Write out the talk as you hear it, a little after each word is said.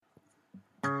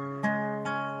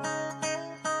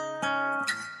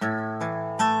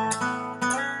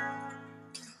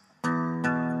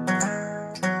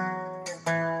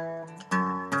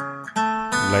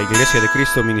La Iglesia de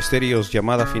Cristo Ministerios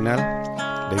Llamada Final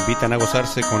le invitan a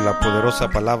gozarse con la poderosa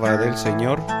palabra del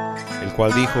Señor, el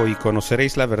cual dijo: y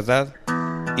conoceréis la verdad,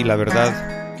 y la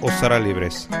verdad os hará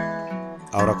libres.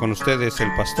 Ahora con ustedes el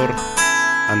pastor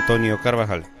Antonio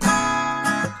Carvajal.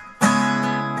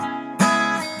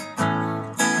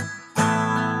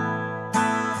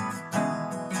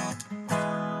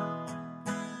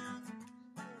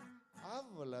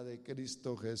 Habla de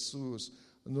Cristo Jesús,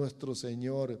 nuestro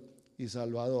Señor y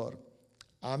Salvador.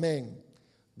 Amén.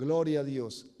 Gloria a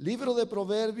Dios. Libro de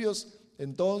Proverbios,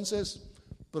 entonces,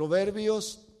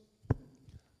 Proverbios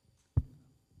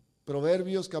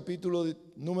capítulo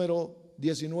número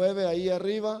 19, ahí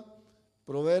arriba,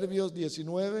 Proverbios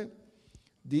 19,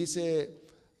 dice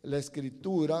la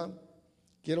Escritura,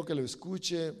 quiero que lo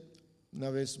escuche una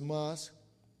vez más,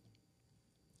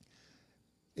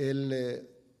 el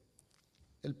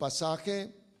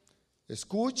pasaje: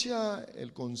 escucha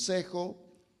el consejo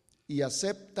y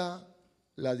acepta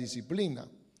la disciplina,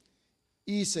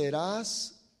 y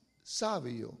serás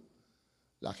sabio.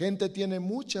 La gente tiene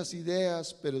muchas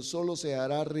ideas, pero solo se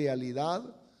hará realidad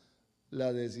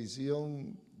la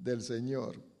decisión del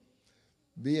Señor.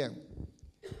 Bien,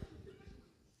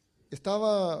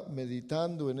 estaba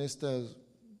meditando en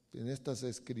estas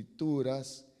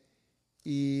escrituras,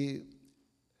 y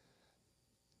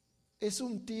es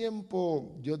un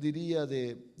tiempo, yo diría,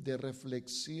 de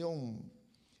reflexión,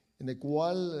 en el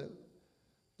cual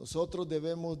nosotros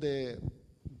debemos de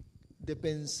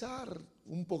pensar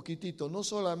un poquitito, no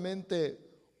solamente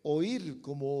oír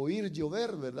como oír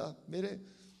llover, ¿verdad? Mire,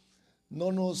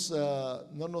 no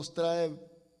nos trae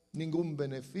ningún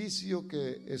beneficio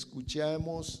que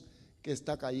escuchemos que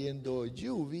está cayendo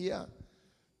lluvia,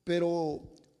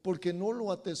 pero porque no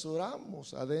lo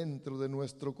atesoramos adentro de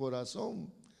nuestro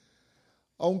corazón.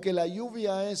 Aunque la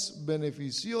lluvia es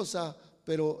beneficiosa,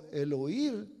 pero el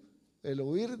oír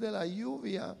de la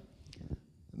lluvia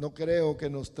no creo que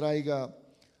nos traiga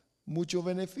mucho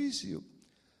beneficio.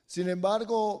 Sin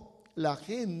embargo, la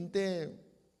gente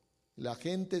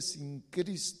sin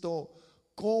Cristo,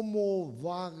 cómo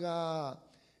vaga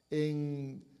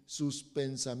en sus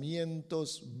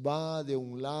pensamientos, va de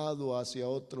un lado hacia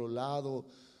otro lado,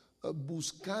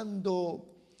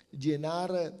 buscando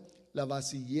llenar la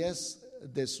vacillez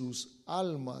de sus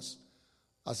almas.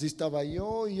 Así estaba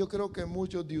yo, y yo creo que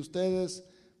muchos de ustedes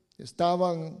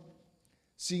estaban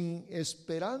sin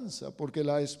esperanza, porque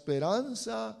la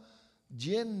esperanza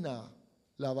llena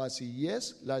la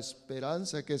vacillez, la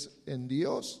esperanza que es en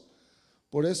Dios.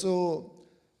 Por eso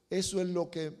es lo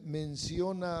que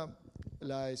menciona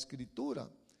la Escritura.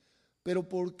 Pero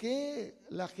 ¿por qué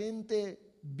la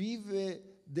gente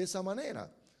vive de esa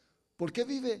manera? ¿Por qué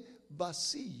vive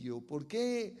vacío? ¿Por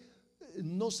qué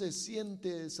no se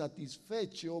siente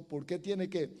satisfecho? ¿Por qué tiene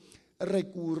que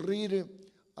recurrir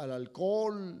al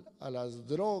alcohol, a las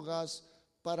drogas,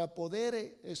 para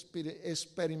poder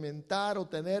experimentar o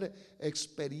tener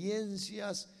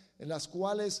experiencias en las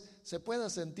cuales se pueda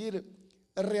sentir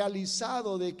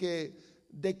realizado de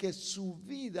que su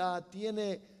vida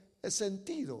tiene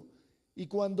sentido? Y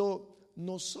cuando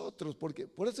nosotros, porque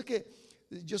por eso es que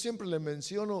yo siempre le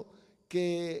menciono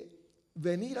que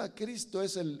venir a Cristo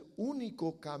es el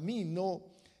único camino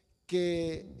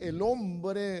que el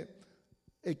hombre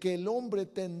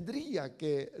tendría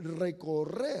que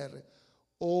recorrer,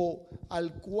 o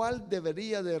al cual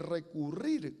debería de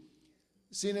recurrir.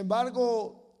 Sin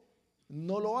embargo,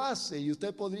 no lo hace. Y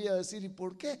usted podría decir: ¿y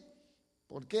por qué?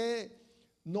 ¿Por qué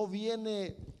no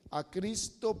viene a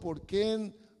Cristo? ¿Por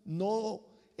qué no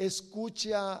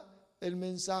escucha el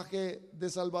mensaje de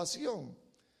salvación?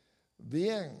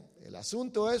 Bien, el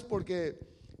asunto es porque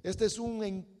este es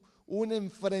un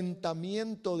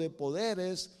enfrentamiento de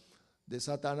poderes, de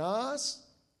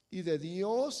Satanás y de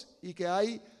Dios, y que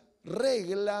hay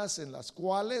reglas en las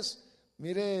cuales,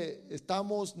 mire,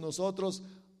 estamos nosotros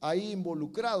ahí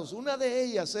involucrados. Una de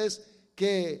ellas es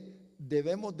que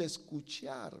debemos de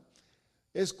escuchar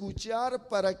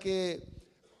para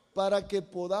que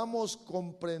podamos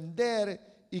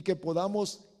comprender y que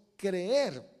podamos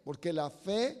creer, porque la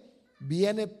fe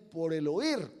viene por el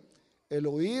oír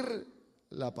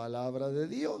la palabra de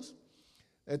Dios.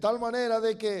 De tal manera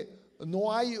de que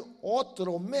no hay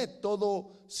otro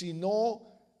método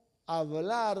sino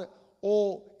hablar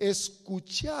o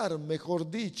escuchar, mejor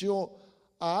dicho,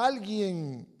 a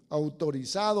alguien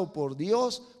autorizado por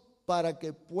Dios para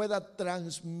que pueda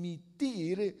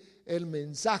transmitir el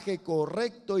mensaje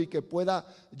correcto y que pueda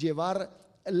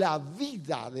llevar la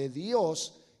vida de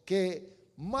Dios, que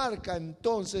marca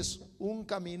entonces un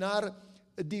caminar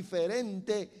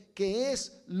diferente, que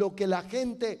es lo que la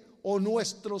gente o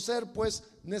nuestro ser pues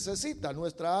necesita,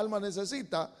 nuestra alma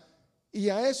necesita. Y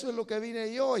a eso es lo que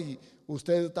vine yo, y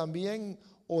ustedes también,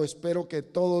 o espero que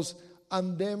todos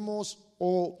andemos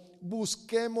o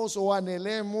busquemos o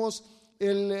anhelemos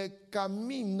el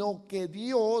camino que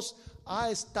Dios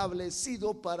ha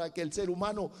establecido para que el ser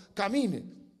humano camine.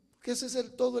 Que ese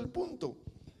es todo el punto.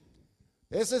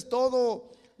 Ese es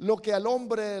todo lo que al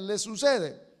hombre le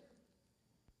sucede,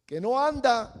 que no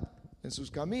anda en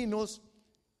sus caminos,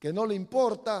 que no le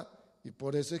importa, y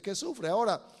por eso es que sufre.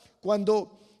 Ahora,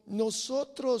 cuando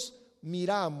nosotros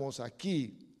miramos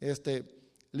aquí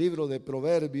este libro de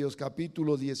Proverbios,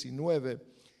 capítulo 19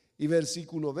 y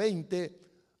versículo 20,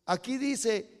 aquí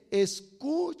dice: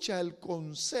 escucha el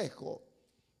consejo.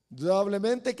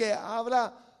 Indudablemente que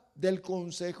habla del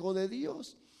consejo de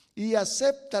Dios, y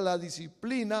acepta la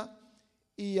disciplina,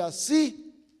 y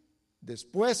así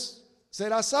después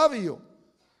será sabio.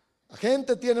 La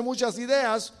gente tiene muchas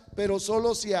ideas, pero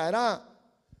solo se hará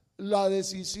la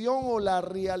decisión o la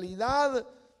realidad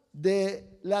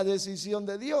de la decisión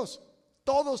de Dios.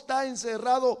 Todo está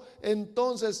encerrado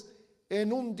entonces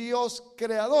en un Dios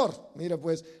creador. Mira,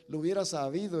 pues lo hubiera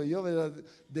sabido yo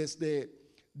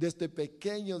desde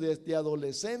pequeño, desde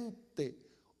adolescente.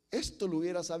 Esto lo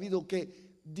hubiera sabido,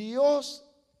 que Dios,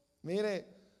 mire,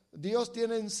 Dios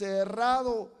tiene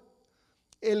encerrado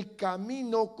el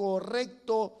camino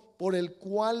correcto por el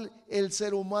cual el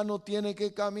ser humano tiene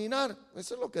que caminar.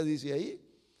 Eso es lo que dice ahí.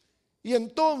 Y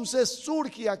entonces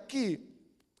surge aquí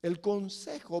el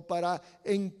consejo para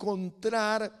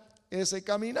encontrar ese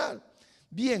caminar.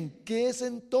 Bien, ¿qué es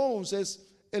entonces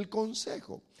el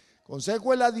consejo?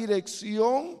 Consejo es la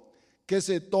dirección que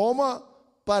se toma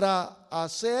para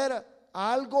hacer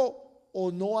algo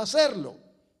o no hacerlo.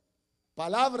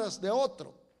 Palabras de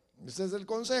otro. Ese es el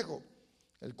consejo,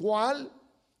 el cual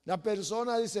la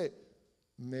persona dice: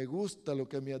 me gusta lo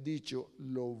que me ha dicho,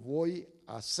 lo voy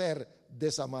a hacer de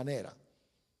esa manera.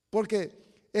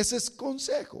 Porque ese es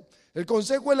consejo. El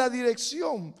consejo es la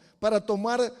dirección para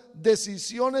tomar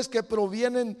decisiones que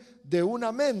provienen de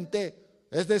una mente.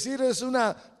 Es decir, es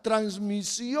una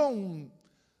transmisión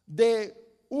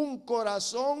de un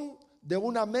corazón, de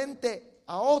una mente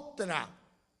a otra.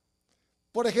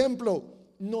 Por ejemplo,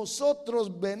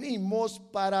 nosotros venimos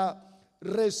para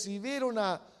recibir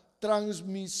una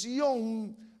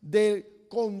transmisión del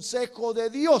consejo de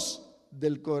Dios,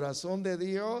 del corazón de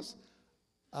Dios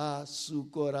a su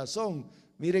corazón.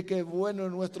 Mire qué bueno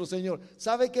es nuestro Señor.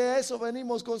 ¿Sabe que a eso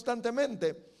venimos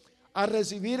constantemente? A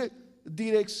recibir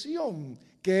dirección,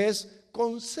 que es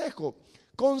consejo.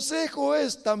 Consejo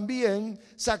es también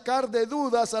sacar de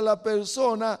dudas a la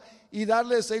persona y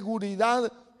darle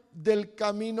seguridad del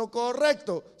camino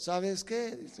correcto. ¿Sabes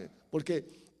qué? Dice,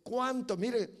 porque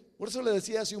mire, por eso le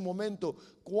decía hace un momento,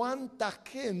 cuánta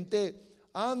gente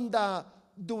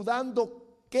anda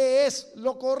dudando qué es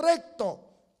lo correcto.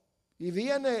 Y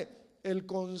viene el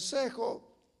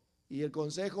consejo, y el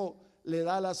consejo le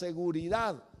da la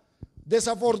seguridad.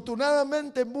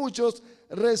 Desafortunadamente muchos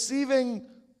reciben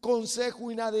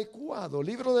consejo inadecuado.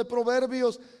 Libro de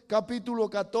Proverbios, capítulo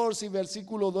 14 y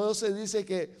versículo 12 dice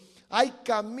que hay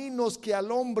caminos que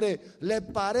al hombre le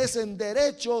parecen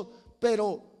derechos,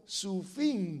 pero su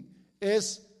fin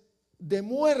es de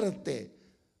muerte.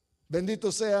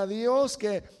 Bendito sea Dios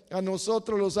que a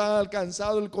nosotros nos ha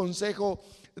alcanzado el consejo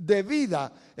de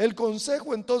vida. El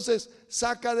consejo entonces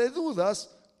saca de dudas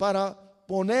para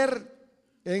poner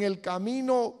en el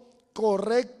camino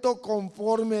correcto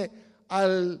conforme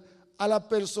a la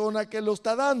persona que lo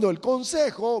está dando. El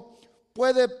consejo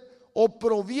puede o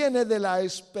proviene de la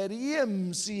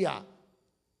experiencia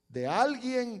de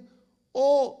alguien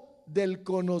o del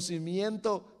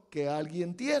conocimiento que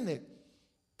alguien tiene.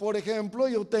 Por ejemplo,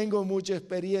 yo tengo mucha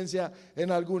experiencia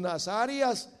en algunas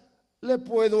áreas, le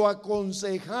puedo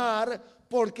aconsejar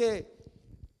porque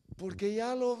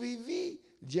ya lo viví,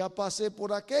 ya pasé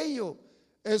por aquello.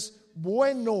 Es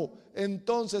bueno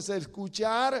entonces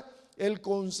escuchar el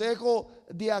consejo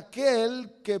de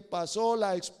aquel que pasó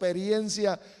la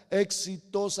experiencia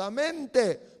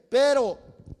exitosamente. Pero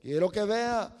quiero que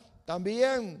vea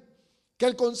también que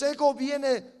el consejo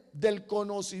viene del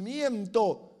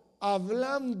conocimiento,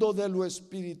 hablando de lo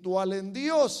espiritual en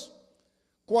Dios.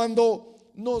 Cuando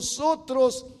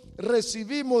nosotros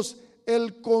recibimos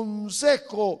el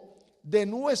consejo de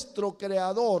nuestro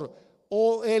Creador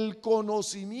o el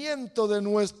conocimiento de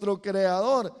nuestro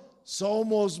Creador,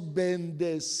 somos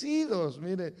bendecidos.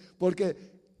 Mire,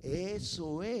 porque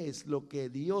eso es lo que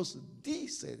Dios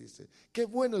dice. Dice, qué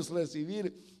bueno es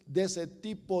recibir de ese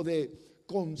tipo de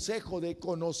consejo, de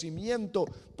conocimiento,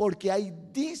 porque ahí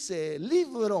dice el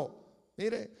libro.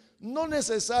 Mire, No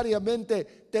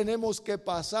necesariamente tenemos que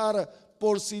pasar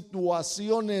por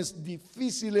situaciones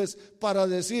difíciles para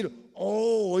decir,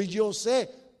 oh, yo sé.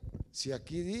 Si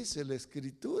aquí dice la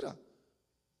Escritura.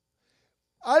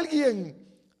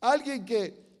 Alguien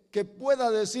que pueda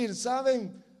decir,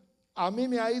 ¿saben? A mí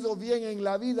me ha ido bien en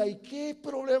la vida. ¿Y qué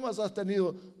problemas has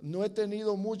tenido? No he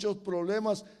tenido muchos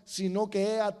problemas, sino que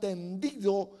he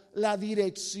atendido la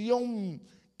dirección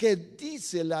que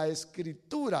dice la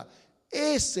Escritura.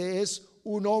 Ese es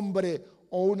un hombre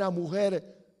o una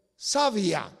mujer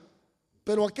sabia.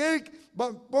 Pero aquel,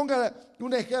 ponga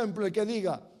un ejemplo y que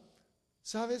diga,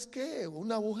 ¿sabes qué?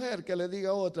 Una mujer que le diga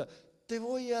a otra, te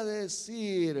voy a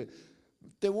decir,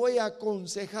 te voy a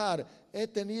aconsejar, he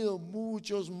tenido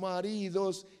muchos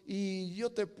maridos y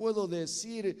yo te puedo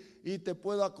decir y te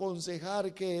puedo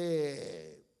aconsejar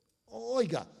que,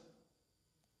 oiga,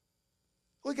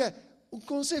 un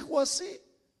consejo así,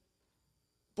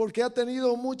 porque ha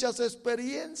tenido muchas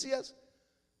experiencias.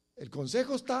 El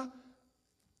consejo está,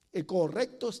 el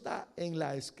correcto está en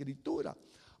la Escritura.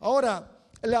 Ahora,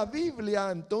 la Biblia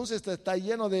entonces está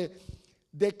lleno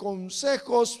de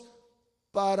consejos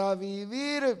para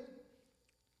vivir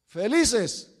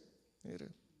felices.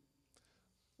 Miren,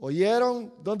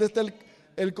 ¿oyeron dónde está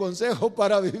el consejo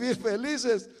para vivir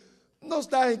felices? No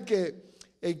está en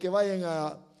que vayan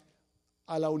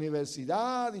a la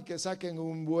universidad y que saquen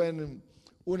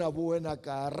una buena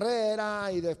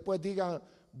carrera y después digan,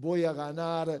 voy a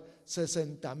ganar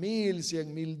 60,000,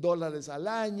 100,000 dólares al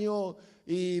año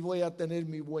y voy a tener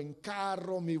mi buen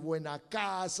carro, mi buena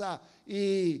casa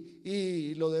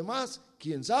y lo demás,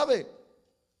 ¿quién sabe?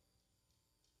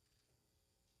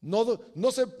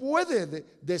 No se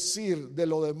puede decir de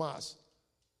lo demás.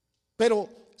 Pero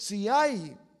si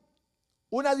hay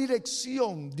una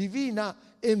dirección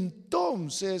divina,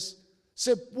 entonces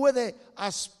se puede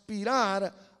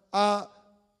aspirar a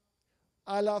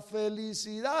la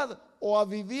felicidad o a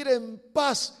vivir en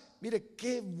paz. Mire,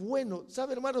 qué bueno.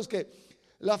 ¿Sabe, hermanos, que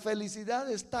la felicidad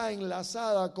está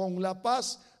enlazada con la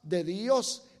paz de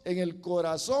Dios en el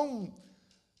corazón?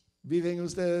 ¿Viven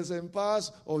ustedes en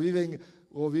paz o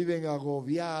viven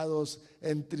agobiados,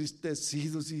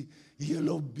 entristecidos y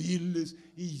los biles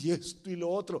y esto y lo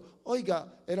otro?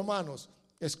 Oiga, hermanos,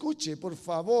 escuche por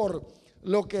favor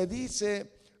lo que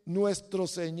dice nuestro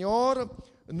Señor,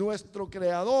 nuestro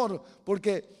Creador,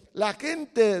 porque la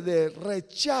gente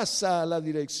rechaza la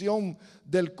dirección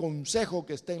del consejo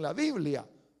que está en la Biblia,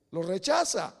 lo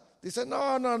rechaza, dice no,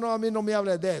 a mí no me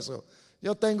hables de eso,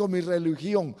 yo tengo mi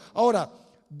religión. Ahora,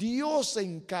 Dios se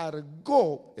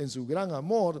encargó en su gran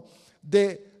amor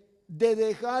de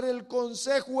dejar el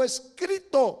consejo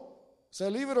escrito,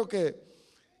 ese libro que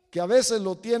a veces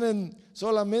lo tienen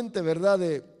solamente, ¿verdad?,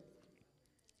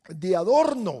 de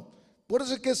adorno. Por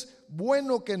eso es que es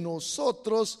bueno que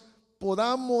nosotros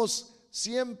podamos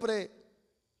siempre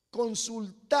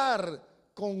consultar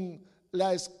con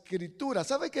la Escritura.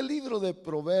 ¿Sabe que el libro de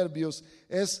Proverbios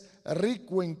es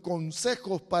rico en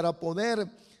consejos para poder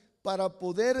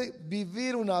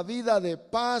vivir una vida de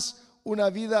paz, una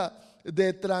vida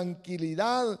de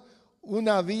tranquilidad,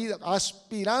 una vida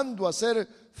aspirando a ser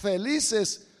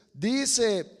felices?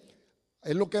 Dice,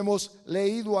 es lo que hemos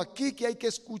leído aquí, que hay que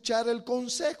escuchar el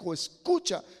consejo.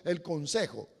 Escucha el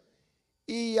consejo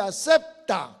y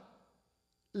acepta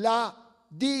la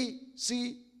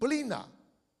disciplina.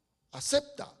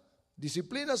 Acepta.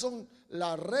 Disciplina son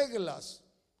las reglas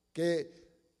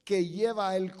que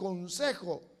lleva el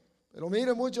consejo. Pero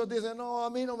mire, muchos dicen, no, a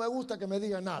mí no me gusta que me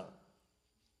digan nada.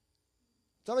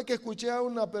 ¿Sabe que escuché a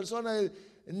una persona?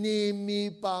 Ni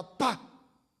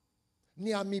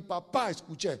a mi papá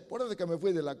escuché, por eso que me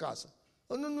fui de la casa.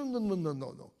 No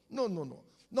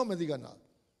me diga nada.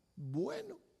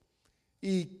 Bueno,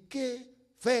 y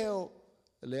qué feo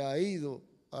le ha ido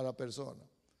a la persona.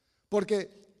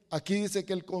 Porque aquí dice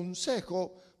que el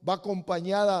consejo va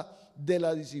acompañada de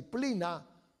la disciplina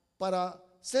para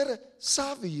ser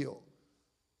sabio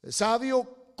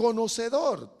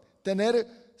conocedor,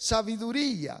 tener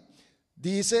sabiduría.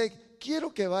 Dice,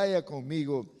 quiero que vaya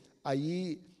conmigo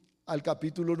allí al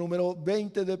capítulo número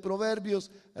 20 de Proverbios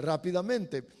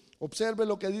rápidamente. Observe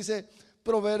lo que dice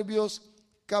Proverbios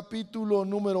capítulo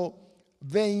número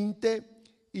 20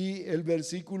 y el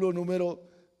versículo número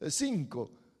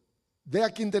 5.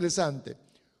 Vea qué interesante.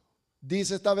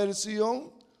 Dice esta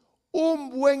versión,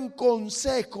 un buen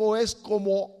consejo es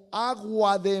como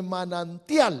agua de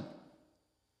manantial,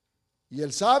 y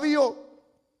el sabio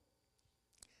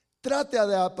trata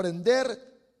de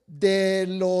aprender de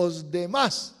los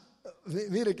demás.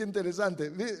 Mire qué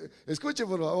interesante. Escuche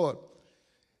por favor.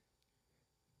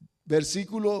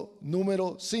 Versículo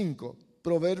número 5.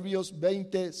 Proverbios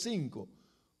 25.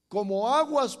 Como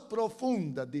aguas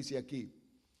profundas, dice aquí,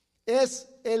 es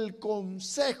el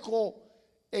consejo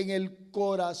en el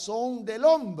corazón del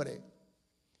hombre,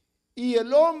 y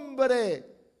el hombre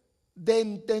de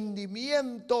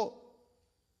entendimiento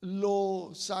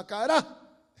lo sacará.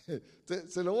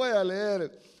 Se lo voy a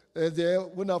leer de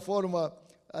una forma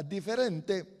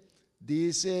diferente.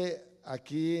 Dice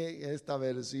aquí en esta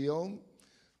versión,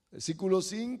 versículo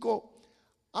 5,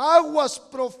 aguas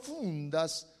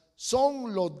profundas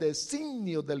son los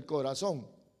designios del corazón.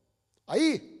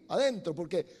 Ahí, adentro,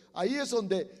 porque ahí es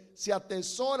donde se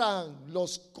atesoran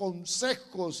los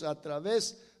consejos a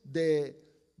través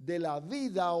de la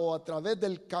vida o a través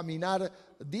del caminar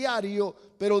diario.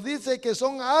 Pero dice que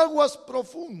son aguas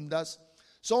profundas,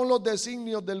 son los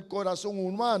designios del corazón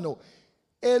humano.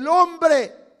 El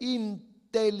hombre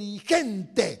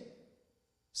inteligente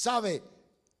sabe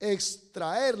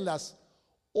extraerlas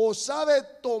o sabe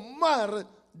tomar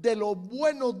de los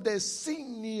buenos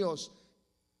designios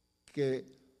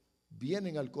que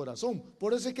vienen al corazón.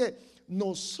 Por eso es que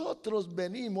nosotros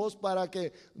venimos para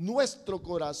que nuestro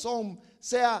corazón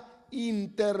sea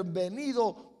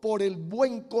intervenido por el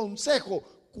buen consejo.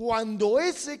 Cuando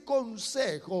ese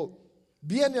consejo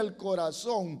viene al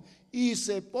corazón y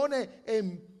se pone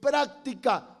en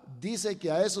práctica, dice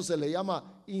que a eso se le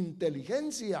llama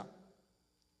inteligencia.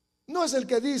 No es el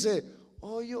que dice,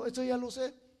 oh, yo esto ya lo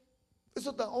sé.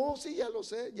 Sí,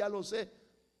 ya lo sé.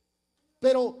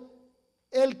 Pero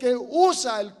el que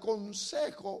usa el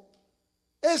consejo,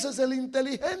 ese es el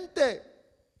inteligente.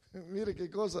 Mire qué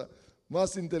cosa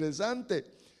más interesante.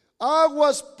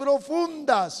 Aguas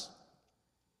profundas.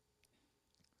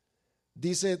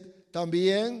 Dice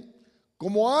también,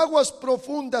 como aguas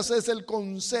profundas es el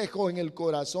consejo en el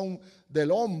corazón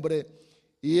del hombre,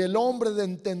 y el hombre de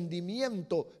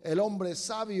entendimiento, el hombre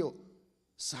sabio,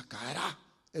 sacará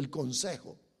el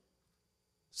consejo.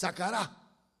 Sacará.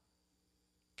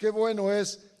 Qué bueno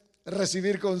es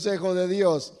recibir consejo de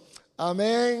Dios.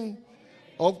 Amén.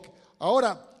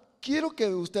 Ahora, quiero que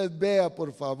usted vea,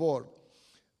 por favor.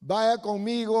 Vaya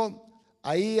conmigo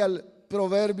ahí al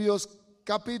Proverbios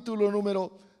capítulo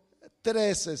número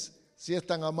 13, si es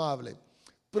tan amable.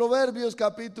 Proverbios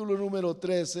capítulo número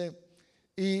 13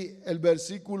 y el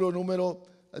versículo número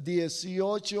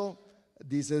 18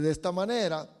 dice de esta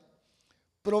manera.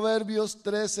 Proverbios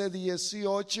 13,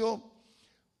 18.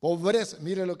 Pobreza,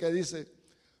 mire lo que dice.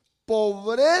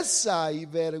 Pobreza y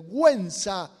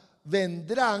vergüenza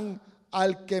vendrán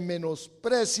al que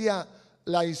menosprecia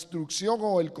la instrucción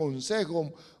o el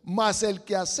consejo, mas el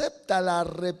que acepta la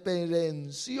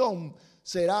reprensión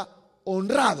será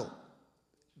honrado.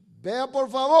 Vea por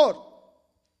favor,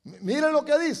 mire lo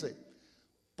que dice.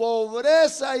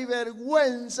 Pobreza y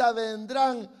vergüenza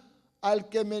vendrán al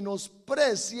que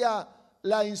menosprecia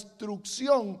la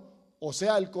instrucción, o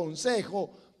sea, el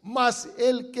consejo, mas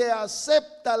el que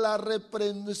acepta la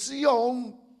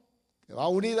reprensión, que va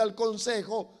unida al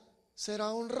consejo,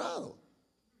 será honrado.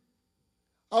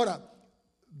 Ahora,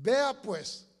 vea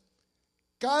pues,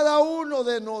 cada uno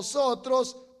de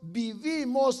nosotros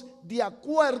vivimos de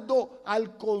acuerdo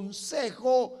al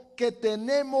consejo que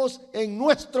tenemos en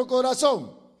nuestro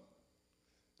corazón.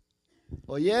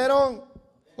 ¿Oyeron?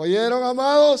 ¿Oyeron,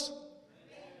 amados?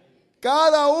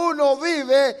 Cada uno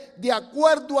vive de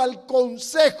acuerdo al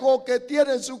consejo que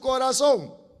tiene en su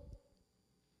corazón.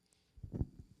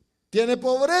 ¿Tiene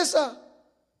pobreza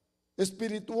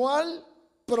espiritual?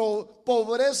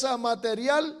 ¿Pobreza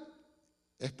material?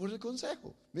 Es por el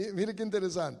consejo. Mire qué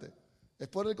interesante. Es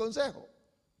por el consejo.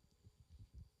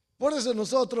 Por eso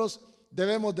nosotros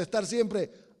debemos de estar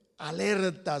siempre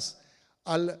alertas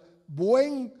al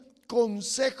buen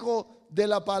consejo de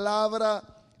la palabra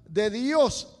de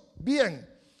Dios. Bien,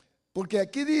 porque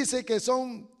aquí dice que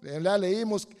ya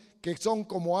leímos que son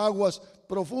como aguas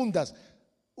profundas.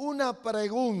 Una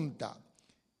pregunta,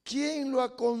 ¿quién lo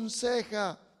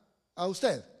aconseja a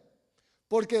usted?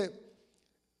 Porque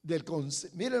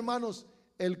mire, hermanos,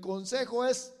 el consejo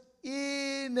es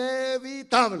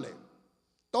inevitable.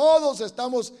 Todos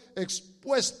estamos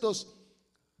expuestos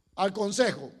al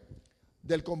consejo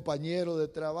del compañero de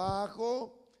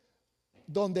trabajo,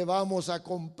 donde vamos a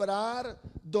comprar,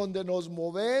 donde nos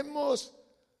movemos.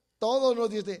 Todos nos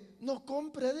dicen, no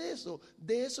compre de eso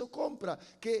compra,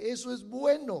 que eso es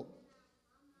bueno.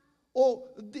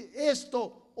 O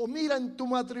esto, o mira en tu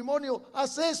matrimonio,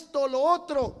 haz esto, lo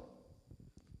otro.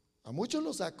 A muchos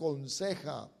los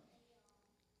aconseja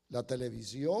la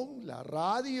televisión, la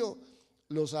radio,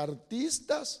 los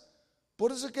artistas.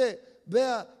 Por eso es que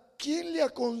vea, ¿quién le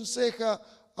aconseja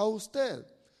a usted?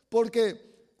 Porque,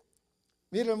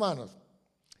 mire, hermanos,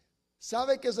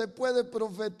 sabe que se puede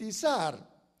profetizar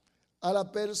a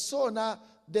la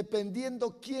persona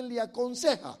dependiendo quién le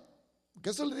aconseja. Que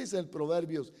eso le dice el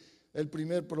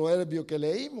primer proverbio que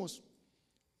leímos,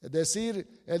 es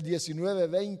decir, el 19,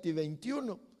 20 y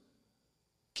 21.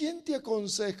 ¿Quién te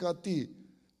aconseja a ti?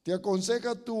 ¿Te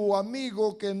aconseja tu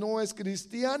amigo que no es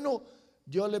cristiano?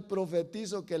 Yo le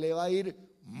profetizo que le va a ir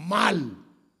mal.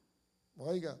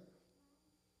 Oiga,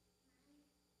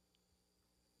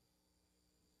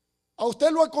 a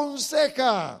usted lo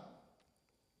aconseja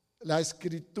la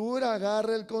Escritura,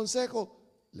 agarre el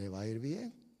consejo, le va a ir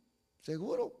bien,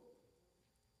 seguro.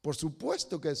 Por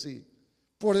supuesto que sí.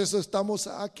 Por eso estamos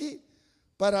aquí,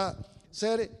 para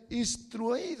ser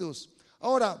instruidos.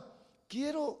 Ahora,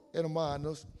 quiero,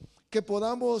 hermanos, que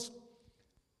podamos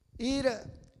ir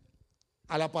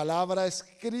a la palabra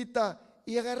escrita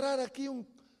y agarrar aquí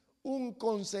un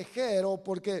consejero,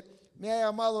 porque me ha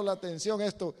llamado la atención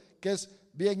esto, que es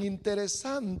bien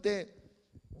interesante,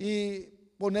 y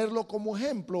ponerlo como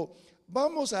ejemplo.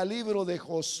 Vamos al libro de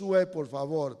Josué, por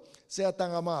favor, sea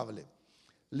tan amable.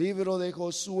 Libro de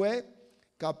Josué,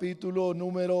 capítulo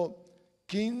número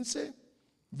 15,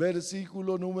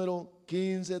 versículo número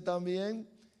 15 también,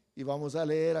 y vamos a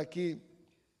leer aquí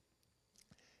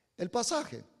el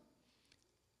pasaje.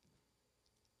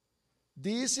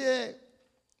 Dice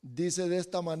de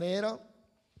esta manera,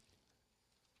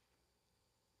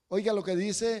 oiga lo que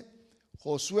dice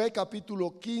Josué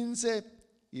capítulo 15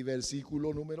 y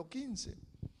versículo número 15.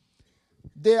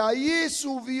 De ahí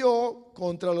subió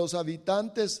contra los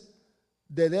habitantes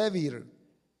de Debir.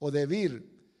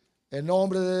 El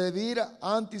nombre de Debir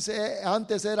antes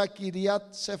era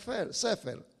Kiriat Sefer.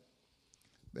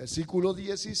 Versículo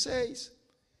 16.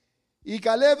 Y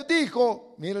Caleb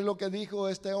dijo, miren lo que dijo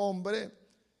este hombre.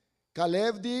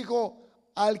 Caleb dijo,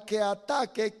 al que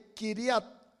ataque Kiriat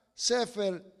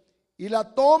Sefer y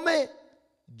la tome,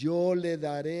 yo le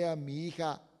daré a mi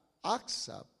hija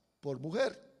Acsa por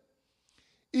mujer.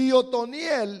 Y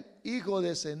Otoniel, hijo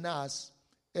de Cenaz,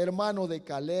 hermano de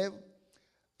Caleb,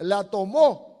 la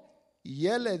tomó y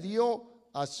él le dio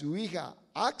a su hija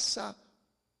Acsa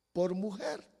por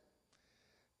mujer.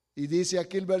 Y dice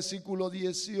aquí el versículo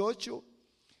 18,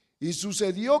 y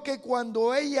sucedió que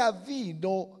cuando ella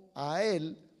vino a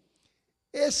él,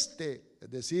 es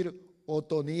decir,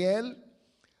 Otoniel,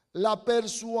 la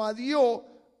persuadió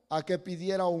a que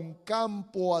pidiera un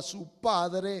campo a su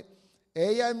padre.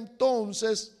 Ella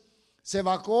entonces se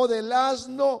bajó del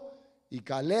asno y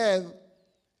Caleb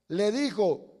le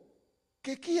dijo,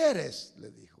 ¿qué quieres?,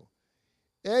 le dijo.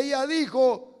 Ella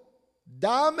dijo,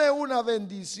 dame una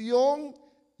bendición,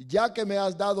 ya que me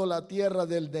has dado la tierra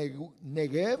del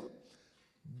Negev,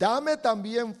 dame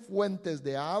también fuentes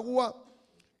de agua.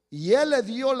 Y él le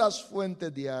dio las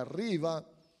fuentes de arriba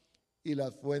y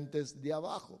las fuentes de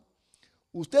abajo.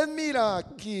 Usted mira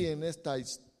aquí en esta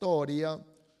historia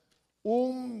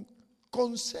un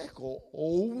consejo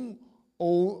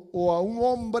o a un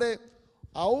hombre,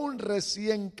 a un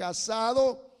recién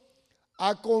casado,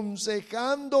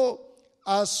 aconsejando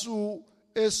a su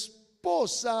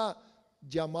esposa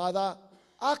llamada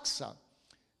Acsa.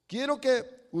 Quiero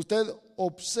que usted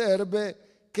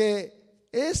observe que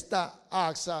esta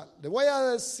Acsa, le voy a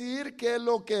decir qué es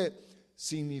lo que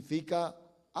significa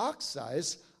Acsa.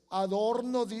 Es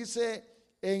adorno, dice,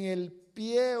 en el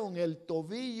pie o en el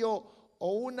tobillo,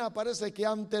 o parece que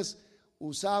antes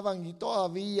usaban y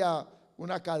todavía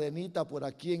una cadenita por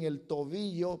aquí en el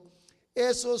tobillo.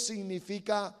 Eso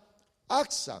significa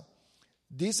Acsa.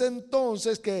 Dice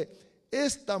entonces que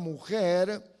esta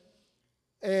mujer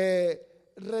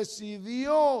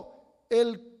recibió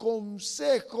el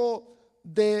consejo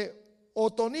de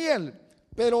Otoniel,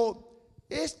 pero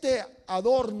este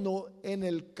adorno en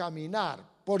el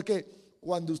caminar, porque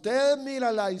cuando usted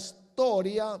mira la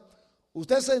historia,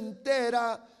 usted se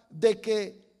entera de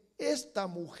que esta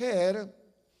mujer,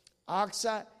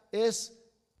 Acsa, es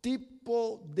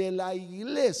tipo de la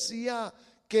iglesia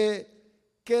que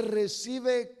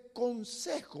recibe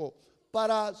consejo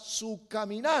para su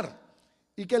caminar.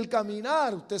 Y que el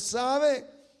caminar, usted sabe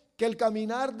que el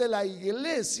caminar de la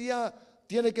iglesia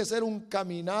tiene que ser un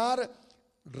caminar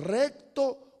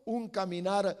recto, un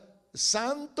caminar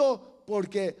santo,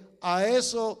 porque a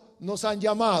eso nos han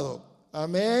llamado.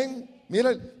 Amén.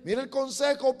 Mira el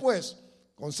consejo, pues.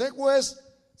 Consejo es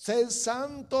ser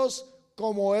santos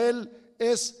como Él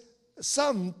es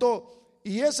santo.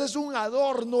 Y ese es un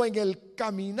adorno en el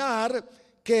caminar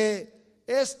que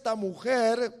esta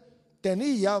mujer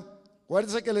tenía.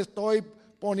 Acuérdense que le estoy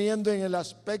poniendo en el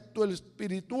aspecto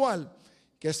espiritual,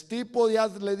 que es tipo, ya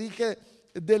le dije,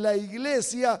 de la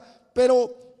iglesia,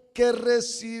 pero que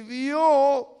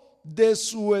recibió de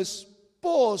su esposa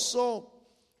esposo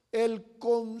el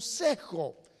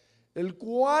consejo, el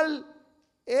cual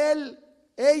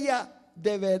ella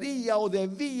debería o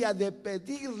debía de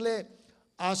pedirle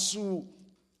a su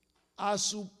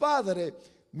padre.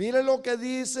 Mire lo que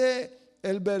dice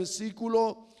el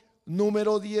versículo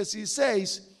número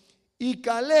 16. Y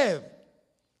Caleb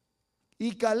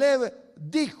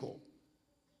dijo: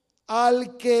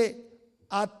 al que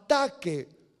ataque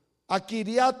a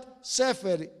Kiriat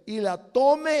Sefer y la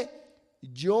tome,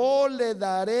 yo le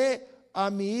daré a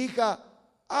mi hija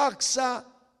Axa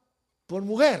por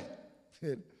mujer.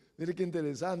 Mire qué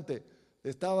interesante.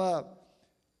 Estaba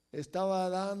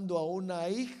dando a una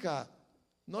hija,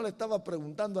 no le estaba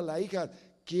preguntando a la hija,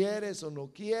 ¿quieres o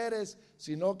no quieres?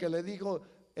 Sino que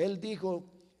él dijo,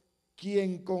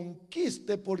 quien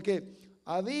conquiste, porque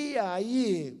había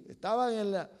ahí,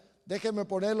 estaban déjeme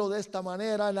ponerlo de esta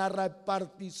manera, en la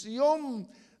repartición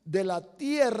de la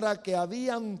tierra que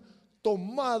habían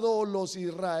tomado los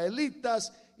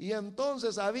israelitas, y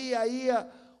entonces había ahí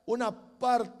una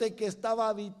parte que estaba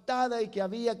habitada y que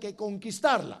había que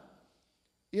conquistarla.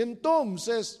 Y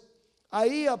entonces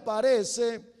ahí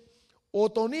aparece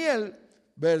Otoniel,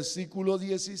 versículo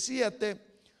 17,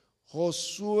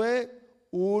 Josué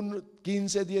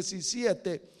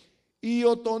 15:17, y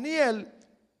Otoniel,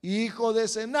 hijo de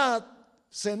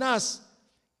Cenaz,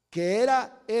 que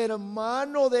era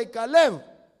hermano de Caleb,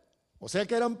 o sea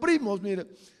que eran primos. Mire,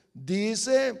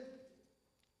 dice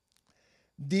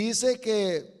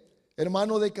que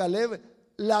hermano de Caleb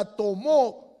la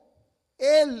tomó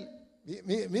él.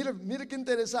 Mire qué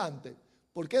interesante,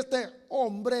 porque este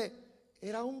hombre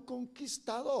era un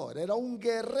conquistador, era un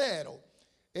guerrero,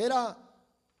 era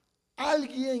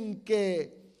alguien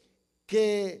que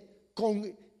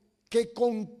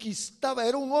conquistaba,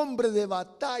 era un hombre de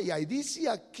batalla. Y dice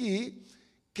aquí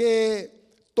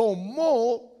que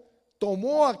tomó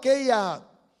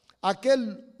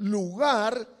aquel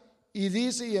lugar, y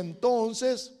dice, y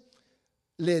entonces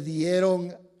le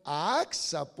dieron a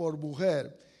Axa por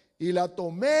mujer. Y la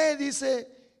tomé, dice,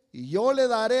 y yo le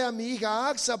daré a mi hija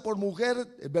Axa por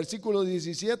mujer. El versículo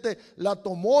 17, la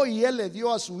tomó y él le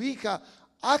dio a su hija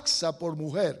Axa por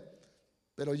mujer.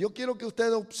 Pero yo quiero que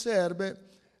usted observe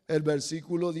el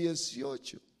versículo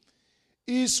 18.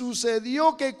 Y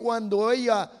sucedió que cuando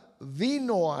ella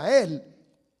vino a él,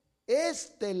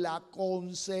 la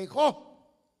aconsejó.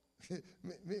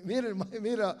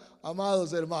 Mira,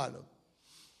 amados hermanos,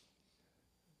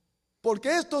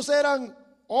 porque estos eran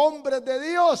hombres de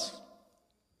Dios,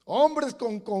 hombres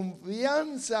con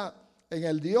confianza en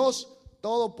el Dios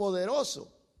Todopoderoso.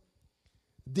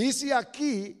 Dice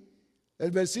aquí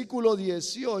el versículo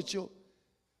 18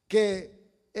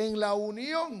 que en la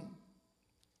unión,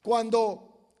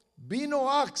 cuando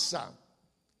vino Axa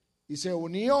y se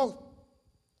unió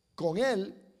con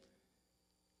él,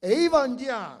 e iban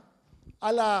ya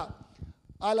a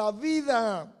la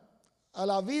vida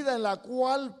en la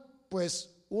cual pues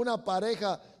una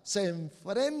pareja se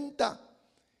enfrenta,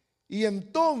 y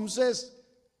entonces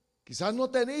quizás no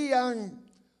tenían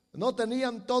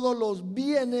todos los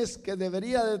bienes que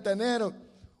debería de tener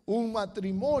un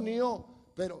matrimonio,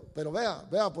 pero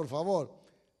vea por favor,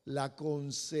 la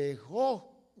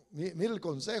aconsejó. Mire el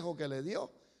consejo que le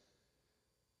dio.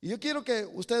 Y yo quiero que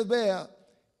usted vea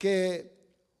que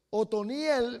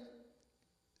Otoniel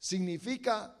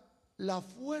significa la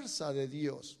fuerza de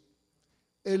Dios,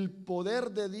 el poder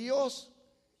de Dios,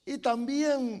 y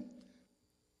también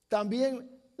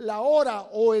la hora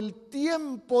o el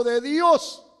tiempo de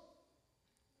Dios.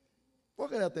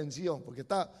 Pongan atención porque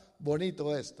está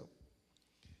bonito esto.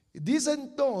 Dice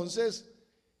entonces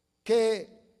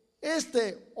que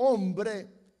este hombre,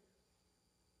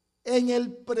 en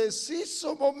el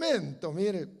preciso momento,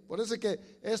 mire, por eso es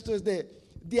que esto es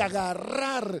de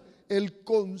agarrar el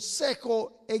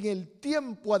consejo en el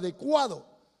tiempo adecuado.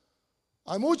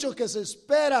 Hay muchos que se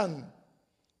esperan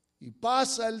y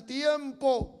pasa el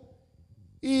tiempo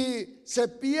y se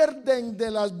pierden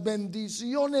de las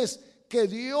bendiciones que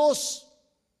Dios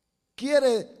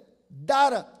quiere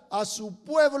dar a su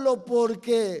pueblo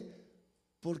porque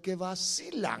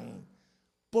vacilan,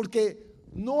 porque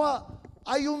no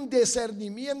hay un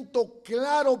discernimiento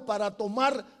claro para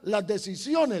tomar las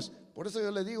decisiones. Por eso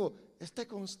yo le digo, esté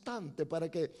constante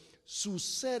para que su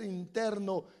ser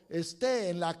interno esté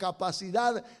en la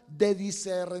capacidad de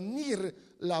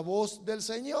discernir la voz del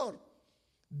Señor.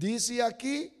 Dice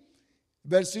aquí,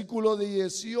 versículo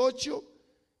 18,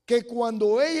 que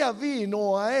cuando ella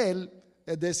vino a él,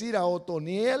 es decir, a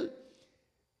Otoniel,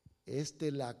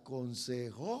 la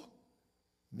aconsejó.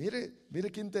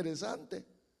 Mire qué interesante.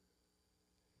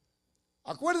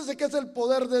 Acuérdese que es el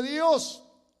poder de Dios.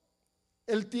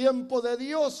 el tiempo de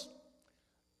Dios,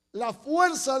 la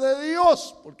fuerza de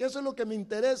Dios, porque eso es lo que me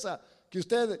interesa,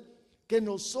 que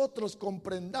nosotros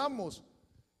comprendamos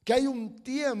que hay un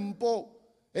tiempo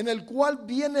en el cual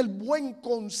viene el buen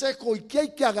consejo y que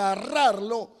hay que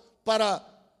agarrarlo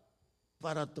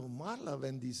para tomar la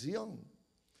bendición.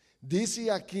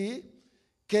 Dice aquí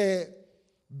que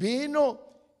vino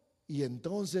y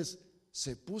entonces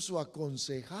se puso a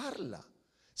aconsejarla.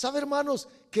 ¿Sabe, hermanos,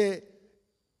 que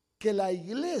la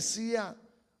iglesia,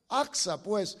 AXA,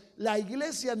 pues, la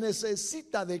iglesia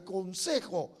necesita de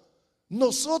consejo?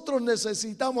 Nosotros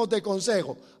necesitamos de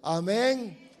consejo.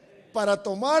 Amén. Para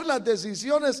tomar las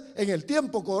decisiones en el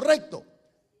tiempo correcto,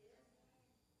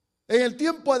 en el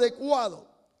tiempo adecuado,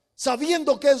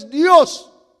 sabiendo que es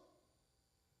Dios,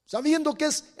 sabiendo que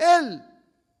es Él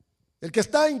el que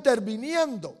está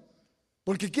interviniendo,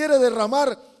 porque quiere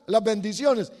derramar las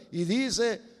bendiciones. Y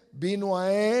dice, vino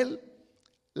a él,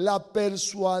 la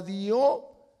persuadió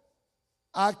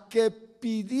a que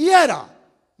pidiera.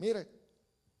 Mire,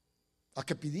 a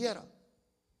que pidiera.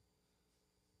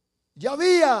 Ya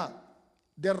había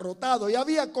derrotado, ya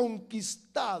había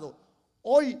conquistado.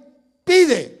 Hoy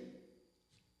pide.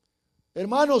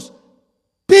 Hermanos,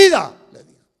 pida, le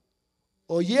dijo.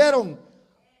 ¿Oyeron?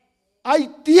 Hay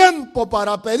tiempo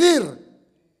para pedir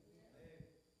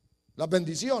las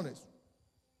bendiciones.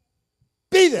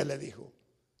 Pide, le dijo.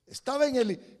 Estaba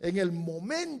en el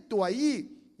momento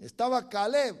ahí. Estaba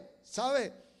Caleb,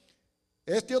 ¿sabe?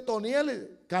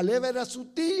 Otoniel, Caleb era su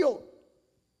tío.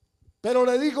 Pero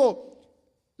le dijo,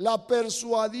 la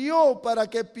persuadió para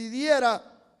que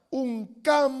pidiera un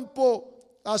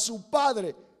campo a su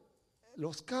padre.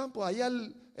 Los campos, allá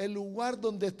el lugar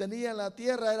donde tenía la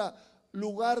tierra era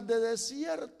lugar de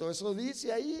desierto. Eso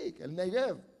dice ahí, el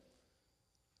Negev.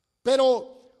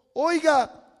 Pero,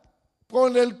 oiga,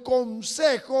 con el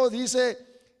consejo dice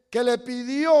que le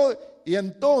pidió y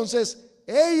entonces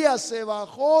ella se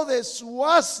bajó de su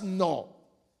asno.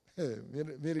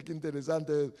 Mire qué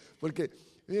interesante, porque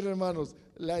mire, hermanos,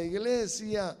 la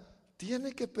iglesia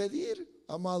tiene que pedir,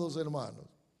 amados hermanos,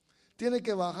 tiene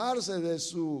que bajarse de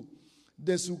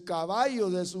su caballo,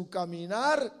 de su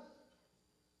caminar.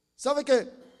 ¿Sabe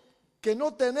que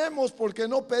no tenemos porque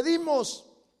no pedimos?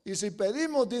 Y si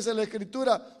pedimos, dice la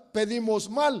escritura, pedimos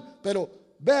mal. Pero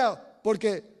vea,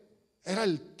 porque era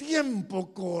el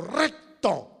tiempo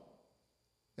correcto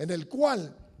en el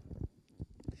cual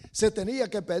se tenía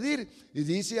que pedir. Y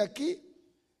dice aquí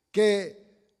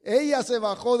que ella se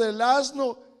bajó del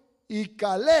asno y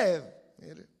Caleb,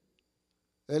 mire,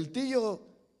 el tío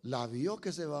la vio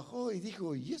que se bajó y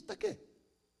dijo, ¿y esta qué?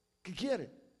 ¿Qué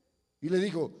quiere? Y le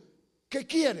dijo, ¿qué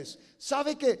quieres?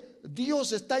 ¿Sabe que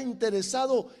Dios está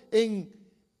interesado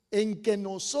en que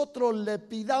nosotros le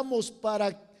pidamos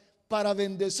para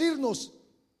bendecirnos?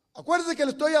 Acuérdese que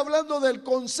le estoy hablando del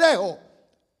consejo.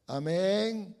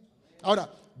 Amén.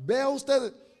 Ahora, vea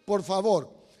usted, por favor.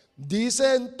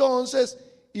 Dice entonces,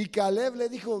 y Caleb le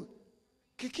dijo,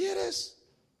 ¿qué quieres,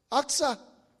 Axa?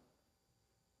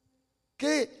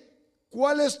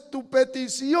 ¿Cuál es tu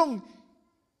petición?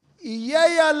 Y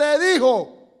ella le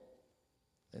dijo,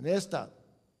 en esta.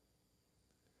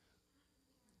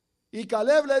 Y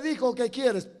Caleb le dijo, ¿qué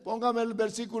quieres? Póngame el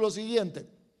versículo siguiente,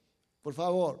 por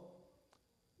favor.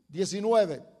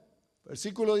 19,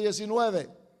 versículo 19.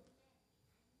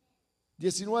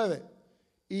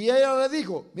 Y ella le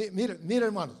dijo, mire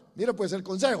hermanos, mire pues el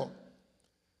consejo.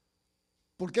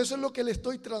 Porque eso es lo que le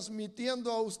estoy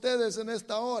transmitiendo a ustedes en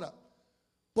esta hora.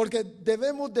 Porque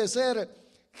debemos de ser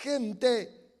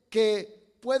gente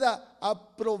que pueda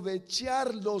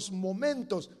aprovechar los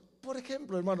momentos. Por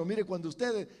ejemplo, hermano, mire, cuando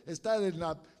usted está en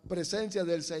la presencia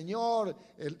del Señor,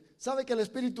 ¿sabe que el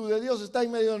Espíritu de Dios está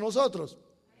en medio de nosotros?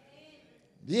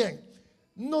 Bien,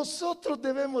 nosotros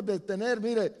debemos de tener,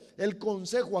 mire, el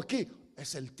consejo aquí,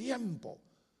 es el tiempo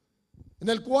en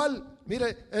el cual,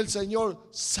 mire, el Señor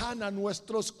sana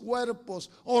nuestros cuerpos,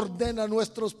 ordena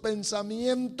nuestros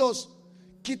pensamientos,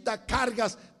 quita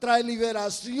cargas, trae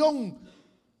liberación.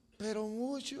 Pero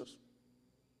muchos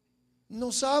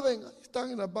no saben, están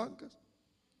en las bancas,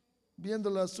 viendo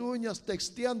las uñas,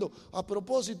 texteando. A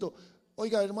propósito,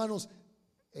 oiga hermanos,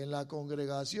 en la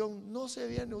congregación no se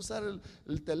viene a usar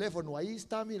el teléfono. Ahí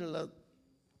está, mire,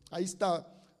 ahí está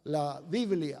la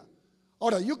Biblia.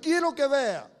 Ahora, yo quiero que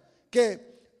vea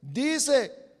que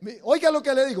dice, oiga lo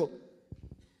que le dijo.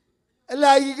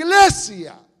 La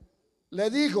iglesia le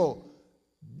dijo,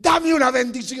 dame una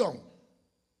bendición.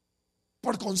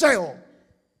 Por consejo.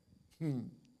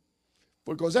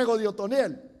 Por consejo de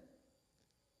Otoniel.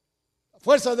 La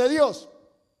fuerza de Dios.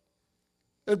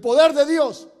 El poder de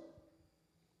Dios.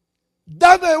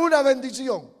 Dame una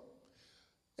bendición.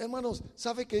 Hermanos,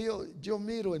 ¿sabe que yo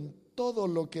miro en todo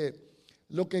lo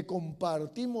que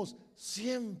compartimos,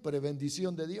 siempre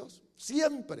bendición de Dios?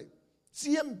 Siempre,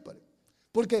 siempre.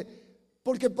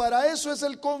 Porque para eso es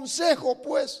el consejo,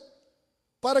 pues,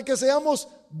 para que seamos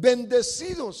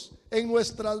bendecidos en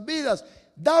nuestras vidas.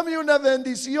 Dame una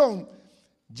bendición,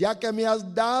 ya que me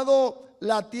has dado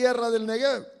la tierra del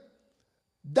Negev.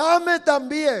 Dame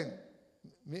también,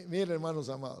 mire hermanos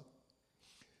amados,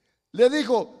 le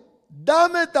dijo,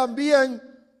 dame también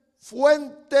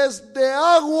fuentes de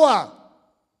agua.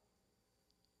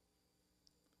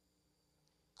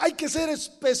 Hay que ser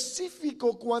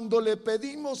específico cuando le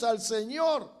pedimos al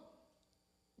Señor.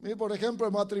 Mire, por ejemplo,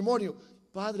 el matrimonio.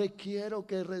 Padre, quiero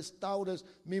que restaures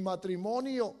mi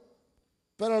matrimonio.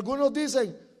 Pero algunos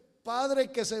dicen,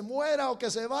 Padre, que se muera o que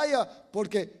se vaya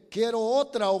porque quiero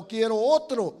otra o quiero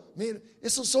otro. Mire,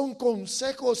 esos son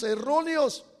consejos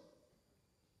erróneos.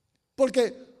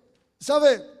 Porque,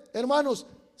 ¿sabe, hermanos?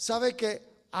 ¿Sabe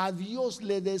que a Dios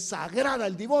le desagrada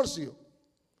el divorcio?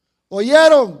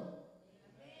 ¿Oyeron?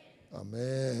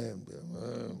 Amén,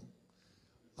 amén.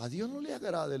 ¿A Dios no le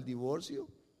agrada el divorcio?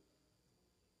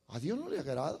 ¿A Dios no le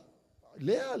agrada?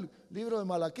 Lea el libro de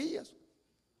Malaquías.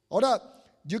 Ahora,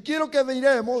 yo quiero que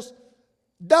miremos,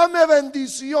 dame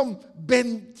bendición,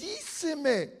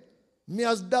 bendíceme, me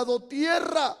has dado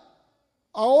tierra.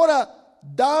 Ahora,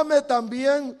 dame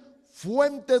también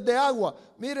fuentes de agua.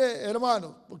 Mire,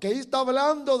 hermano, porque ahí está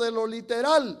hablando de lo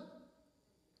literal.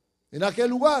 En aquel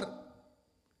lugar,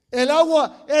 el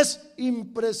agua es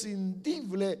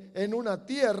imprescindible en una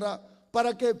tierra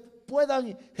para que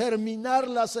puedan germinar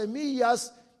las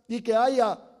semillas y que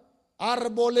haya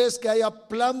árboles, que haya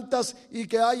plantas y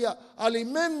que haya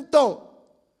alimento.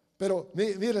 Pero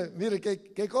mire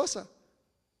qué cosa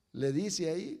le dice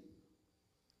ahí: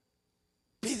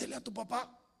 pídele a tu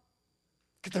papá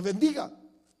que te bendiga.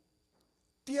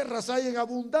 Tierras hay en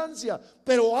abundancia,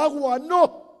 pero agua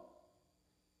no.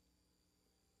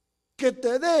 Que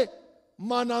te dé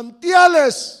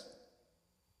manantiales.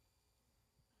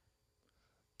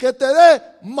 Que te dé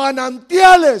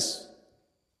manantiales.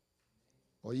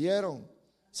 ¿Oyeron?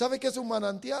 ¿Sabe qué es un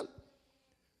manantial?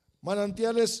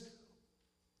 Manantial es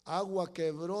agua que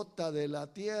brota de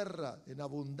la tierra en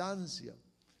abundancia.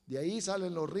 De ahí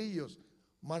salen los ríos.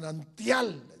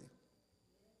 Manantial.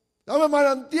 Dame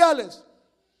manantiales.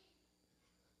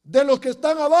 De los que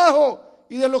están abajo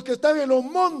y de los que están en los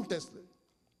montes.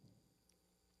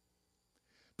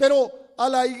 Pero a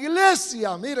la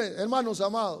iglesia, mire, hermanos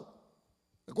amados,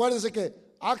 recuérdense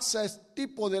que AXA es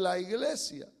tipo de la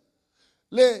iglesia.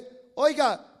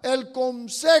 Oiga, el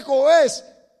consejo es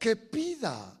que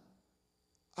pida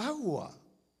agua.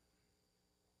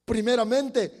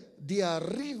 Primeramente de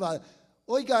arriba.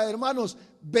 Oiga, hermanos,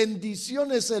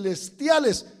 bendiciones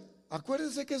celestiales.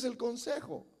 Acuérdense que es el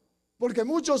consejo. Porque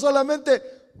muchos solamente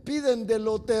piden de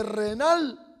lo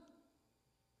terrenal.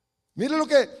 Mire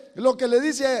lo que le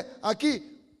dice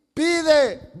aquí: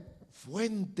 pide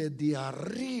fuente de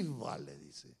arriba, le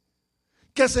dice.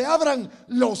 Que se abran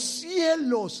los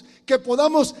cielos, que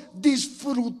podamos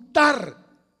disfrutar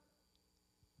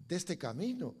de este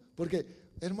camino.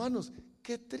 Porque, hermanos,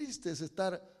 qué triste es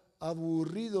estar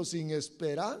aburrido sin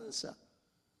esperanza.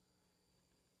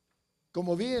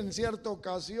 Como vi en cierta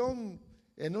ocasión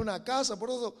en una casa, por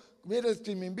eso, mire,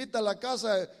 si me invita a la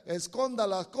casa, esconda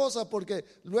las cosas porque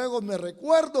luego me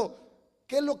recuerdo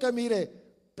qué es lo que miré.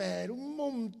 Pero un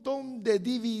montón de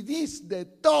DVDs de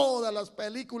todas las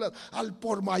películas al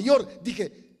por mayor.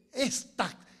 Dije,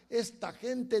 esta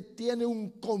gente tiene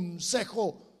un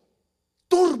consejo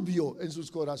turbio en sus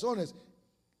corazones.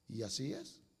 Y así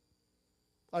es.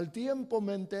 Al tiempo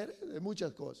me enteré de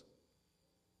muchas cosas.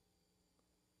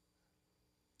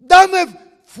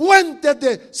 Dame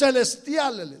fuentes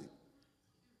celestiales, le digo.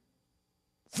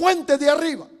 Fuentes de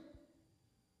arriba.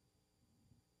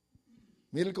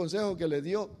 Mire el consejo que le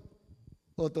dio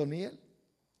Otoniel,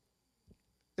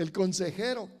 el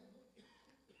consejero.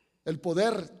 El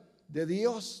poder de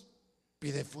Dios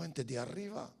pide fuentes de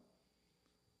arriba.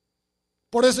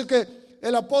 Por eso es que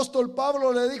el apóstol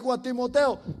Pablo le dijo a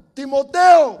Timoteo: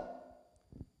 Timoteo,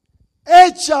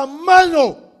 echa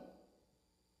mano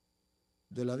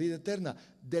de la vida eterna,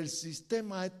 del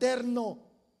sistema eterno,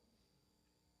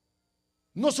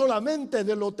 no solamente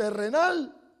de lo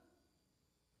terrenal.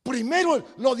 Primero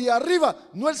lo de arriba.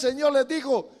 No, el Señor les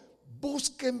dijo: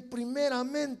 busquen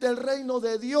primeramente el reino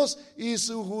de Dios y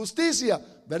su justicia.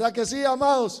 ¿Verdad que sí,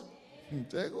 amados?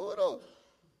 Seguro.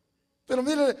 Pero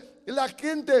mire, la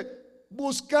gente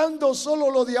buscando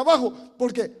solo lo de abajo,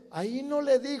 porque ahí no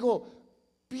le digo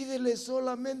Pídele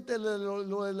solamente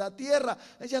lo de la tierra.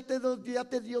 Ya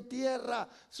te dio tierra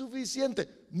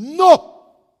suficiente.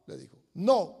 No, le dijo,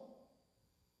 no.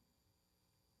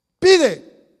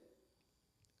 Pide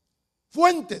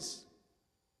fuentes,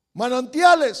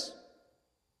 manantiales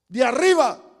de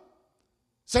arriba,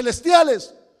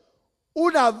 celestiales,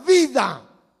 una vida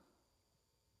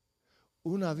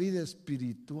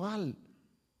espiritual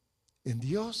en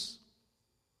Dios.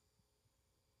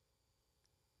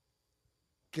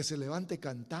 Que se levante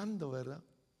cantando, ¿verdad?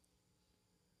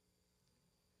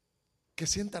 Que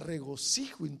sienta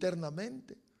regocijo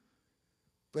internamente.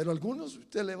 Pero algunos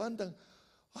se levantan,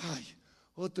 ay,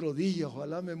 otro día,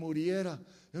 ojalá me muriera.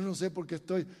 Yo no sé por qué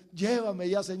estoy, llévame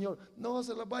ya, Señor. No,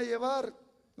 se las va a llevar.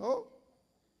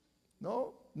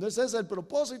 No es ese el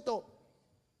propósito.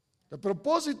 El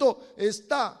propósito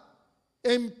está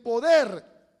en poder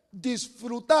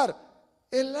disfrutar.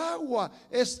 El agua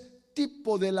es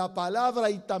tipo de la palabra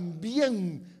y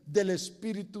también del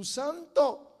Espíritu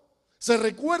Santo. Se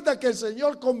recuerda que el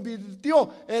Señor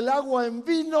convirtió el agua en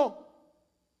vino.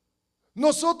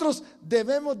 Nosotros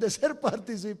debemos de ser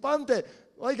participantes,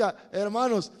 oiga,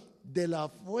 hermanos, de las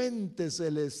fuentes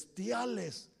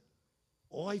celestiales.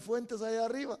 ¿O hay fuentes allá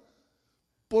arriba?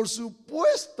 Por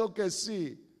supuesto que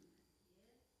sí.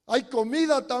 Hay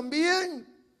comida también.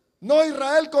 No,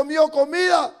 Israel comió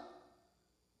comida.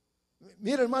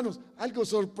 Mira, hermanos, algo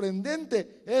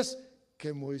sorprendente es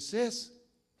que Moisés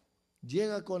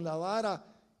llega con la vara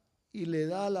y le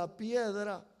da a la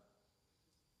piedra,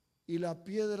 y la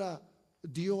piedra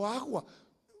dio agua.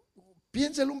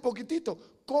 Piénselo un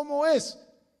poquitito, ¿cómo es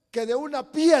que de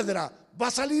una piedra va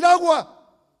a salir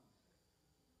agua?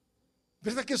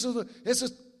 ¿Verdad que eso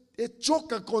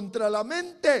choca contra la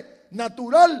mente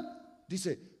natural?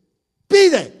 Dice,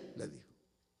 pide, le dijo,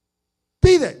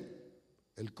 pide.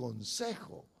 El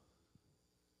consejo.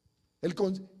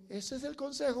 Ese es el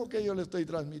consejo que yo le estoy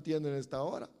transmitiendo en esta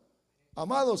hora.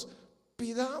 Amados,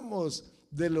 pidamos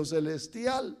de lo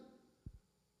celestial.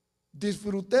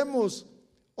 Disfrutemos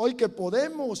hoy que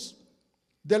podemos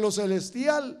de lo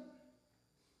celestial.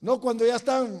 No cuando ya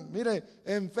están, mire,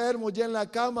 enfermos ya en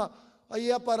la cama, ahí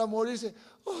ya para morirse.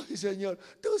 Ay, Señor,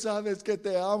 tú sabes que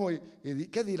te amo. ¿Y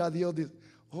qué dirá Dios? Dice,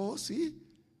 oh, sí.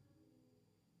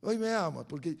 Hoy me amas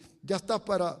porque ya estás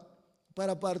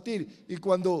para partir. Y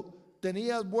cuando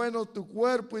tenías bueno tu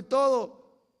cuerpo y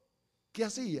todo, ¿qué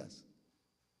hacías?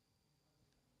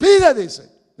 Pide,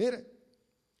 dice. Mire,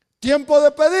 tiempo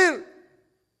de pedir.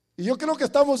 Y yo creo que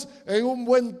estamos en un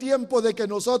buen tiempo de que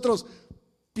nosotros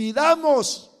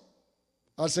pidamos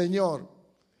al Señor.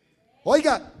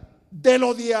 Oiga, de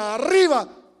lo de arriba,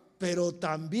 pero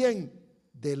también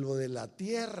de lo de la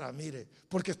tierra, mire,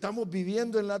 porque estamos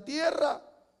viviendo en la tierra.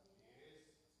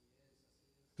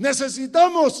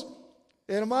 Necesitamos,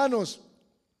 hermanos,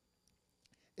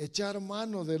 echar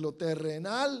mano de lo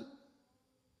terrenal,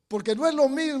 porque no es lo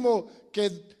mismo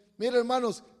que, mire,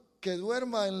 hermanos, que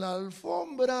duerma en la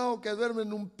alfombra o que duerma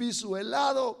en un piso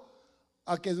helado,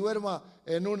 a que duerma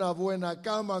en una buena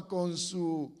cama con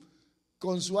su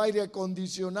aire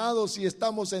acondicionado si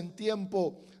estamos en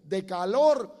tiempo de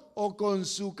calor, o con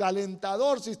su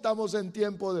calentador si estamos en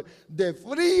tiempo de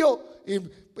frío,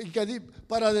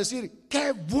 para decir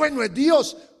qué bueno es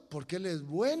Dios, porque Él es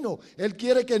bueno. Él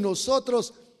quiere que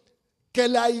nosotros, que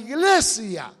la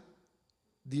iglesia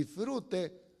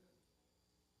disfrute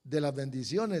de las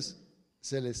bendiciones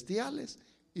celestiales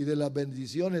y de las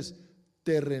bendiciones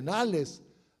terrenales.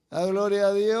 La gloria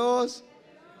a Dios.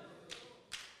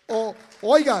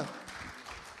 Oiga,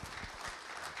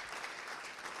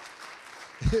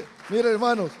 mire,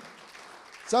 hermanos,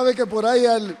 sabe que por ahí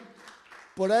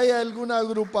hay alguna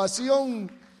agrupación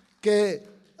que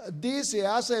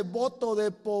hace voto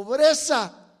de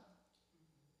pobreza.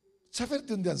 ¿Sabe de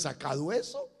dónde han sacado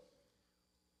eso?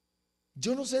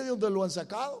 Yo no sé de dónde lo han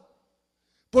sacado.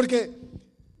 Porque,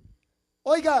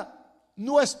 oiga,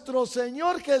 nuestro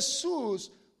Señor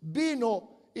Jesús vino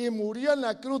y murió en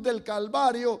la cruz del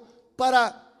Calvario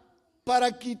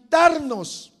para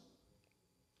quitarnos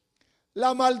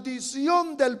la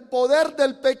maldición del poder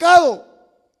del pecado.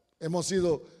 Hemos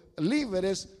sido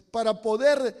libres para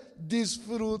poder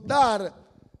disfrutar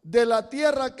de la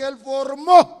tierra que Él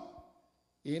formó,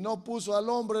 y no puso al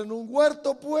hombre en un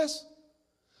huerto, pues.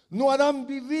 No, Adán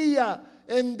vivía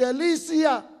en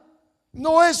delicia.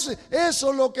 No es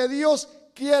eso lo que Dios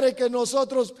quiere que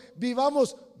nosotros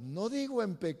vivamos. No digo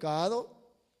en pecado,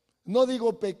 no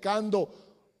digo pecando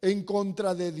en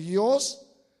contra de Dios,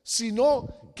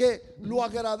 sino que lo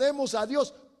agrademos a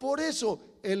Dios. Por eso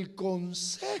el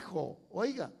consejo,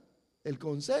 oiga, el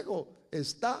consejo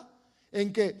está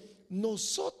en que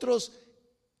nosotros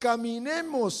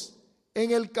caminemos en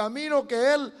el camino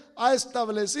que Él ha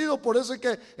establecido. Por eso es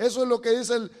que eso es lo que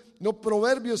dicen los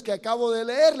proverbios que acabo de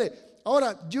leerle.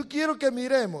 Ahora, yo quiero que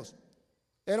miremos,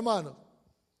 hermanos,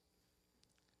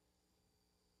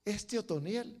 este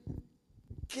Otoniel,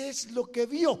 ¿qué es lo que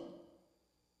vio?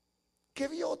 ¿Qué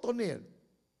vio Otoniel?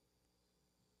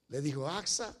 Le dijo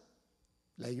Axa,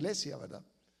 la iglesia, ¿verdad?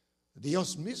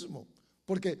 Dios mismo,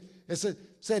 porque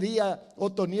ese sería,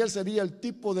 Otoniel sería el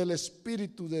tipo del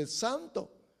Espíritu de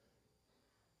Santo.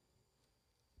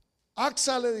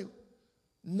 Axa le dijo,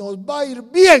 nos va a ir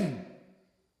bien,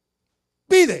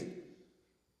 pide,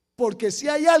 porque si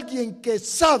hay alguien que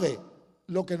sabe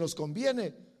lo que nos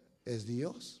conviene, es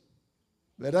Dios.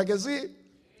 ¿Verdad que sí?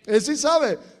 Él sí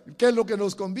sabe qué es lo que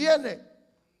nos conviene.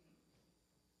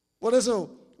 Por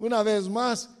eso, una vez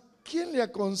más, ¿quién le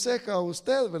aconseja a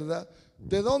usted, verdad?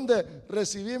 ¿De dónde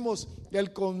recibimos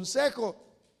el consejo?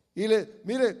 Y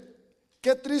mire,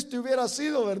 qué triste hubiera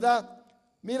sido, ¿verdad?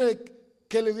 Mire,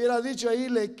 que le hubiera dicho ahí,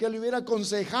 que le hubiera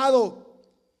aconsejado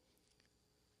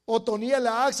Otoniel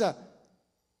a Axa: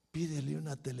 pídele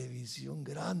una televisión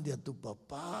grande a tu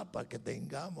papá para que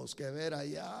tengamos que ver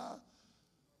allá.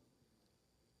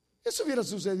 Eso hubiera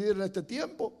sucedido en este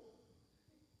tiempo.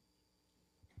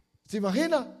 ¿Se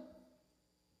imagina?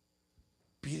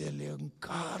 Pídele un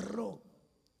carro.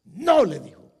 No, le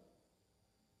dijo.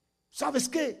 ¿Sabes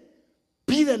qué?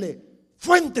 Pídele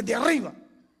fuentes de arriba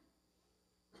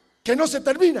que no se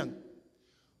terminan.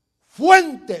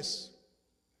 Fuentes.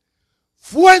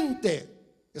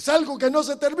 Fuente. Es algo que no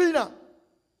se termina.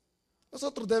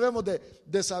 Nosotros debemos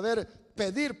de saber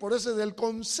pedir, por eso es del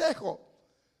consejo.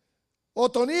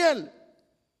 Otoniel,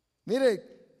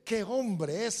 mire qué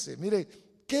hombre ese,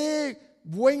 mire qué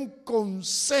buen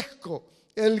consejo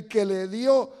el que le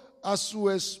dio a su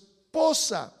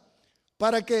esposa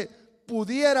para que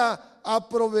pudiera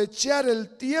aprovechar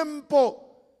el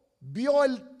tiempo.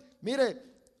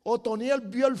 Otoniel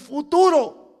vio el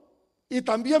futuro y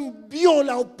también vio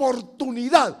la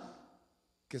oportunidad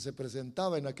que se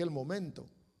presentaba en aquel momento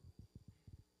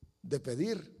de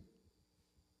pedir.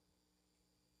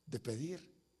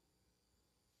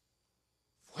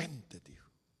 Fuente, dijo.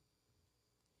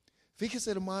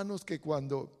 Fíjese, hermanos, que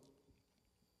cuando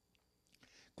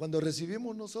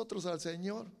recibimos nosotros al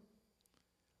Señor,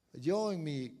 yo en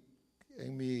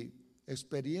mi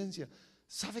experiencia,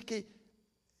 ¿sabe qué?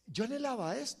 Yo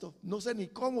anhelaba esto, no sé ni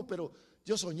cómo, pero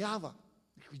yo soñaba.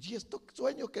 Dijo, ¿y estos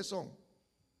sueños qué son?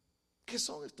 ¿Qué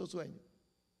son estos sueños?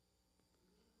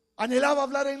 Anhelaba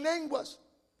hablar en lenguas,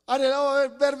 anhelaba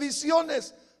ver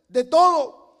visiones, de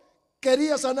todo.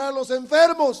 Quería sanar a los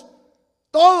enfermos,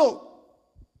 todo.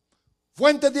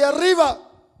 Fuentes de arriba,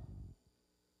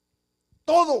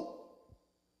 todo.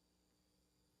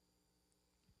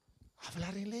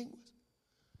 Hablar en lenguas.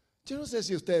 Yo no sé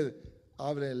si usted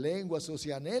habla en lenguas o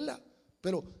si anhela,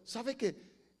 pero ¿sabe que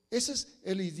ese es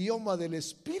el idioma del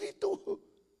Espíritu?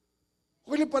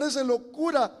 Hoy le parece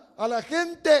locura a la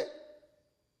gente.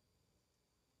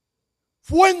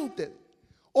 Fuente.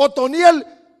 Otoniel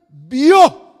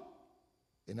vio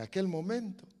en aquel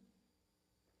momento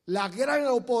la gran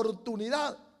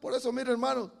oportunidad. Por eso, mire,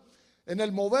 hermano, en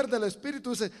el mover del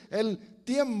Espíritu dice el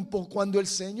tiempo cuando el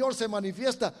Señor se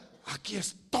manifiesta. Aquí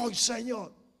estoy,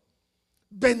 Señor,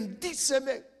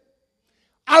 bendíceme,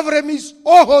 abre mis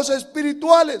ojos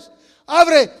espirituales,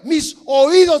 abre mis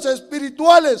oídos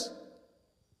espirituales,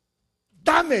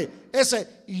 dame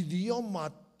ese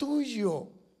idioma tuyo.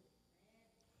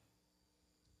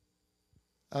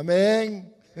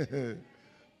 Amén.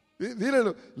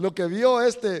 Miren lo que vio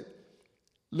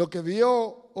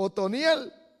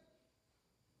Otoniel.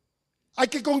 Hay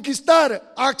que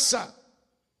conquistar Axa.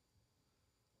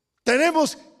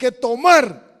 Tenemos que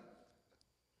tomar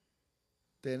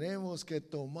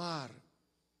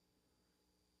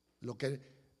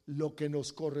lo que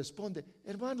nos corresponde.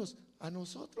 Hermanos, a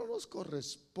nosotros nos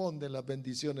corresponden las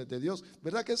bendiciones de Dios,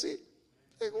 ¿verdad que sí?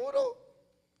 Seguro.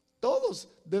 Todos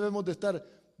debemos de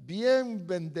estar bien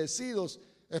bendecidos,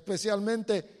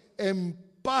 especialmente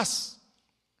en paz,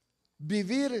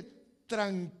 vivir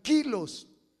tranquilos.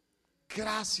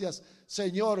 Gracias,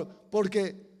 Señor,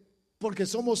 porque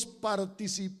somos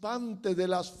participantes de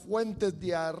las fuentes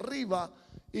de arriba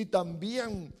y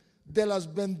también de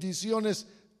las bendiciones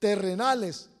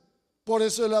terrenales. Por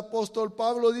eso el apóstol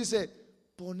Pablo dice: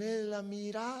 poned la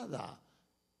mirada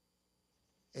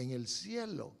en el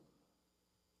cielo,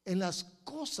 en las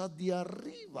cosas de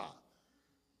arriba.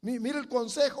 Mire el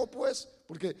consejo, pues,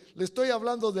 porque le estoy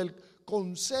hablando del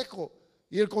consejo,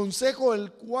 y el consejo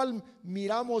el cual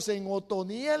miramos en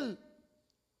Otoniel,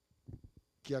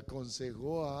 que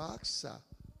aconsejó a Axa,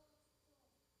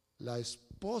 la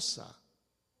esposa esposa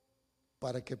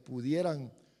para que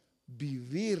pudieran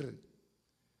vivir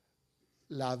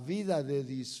la vida de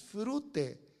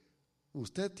disfrute,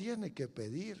 usted tiene que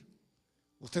pedir.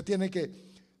 Usted tiene que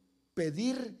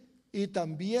pedir y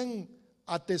también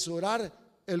atesorar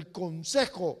el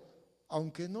consejo,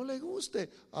 aunque no le guste.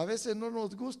 A veces no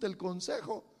nos gusta el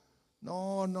consejo.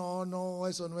 No,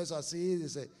 eso no es así,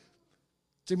 dice.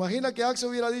 ¿Se imagina que Axel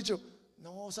hubiera dicho,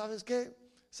 no, ¿sabes qué?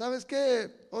 ¿Sabes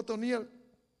qué, Otoniel?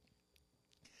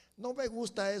 No me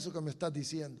gusta eso que me estás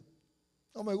diciendo.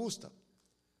 No me gusta.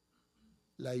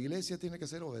 La iglesia tiene que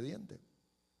ser obediente.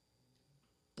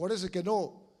 Por eso es que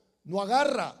no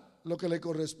agarra lo que le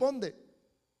corresponde.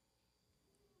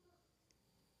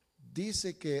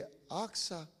 Dice que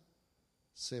Axa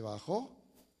se bajó.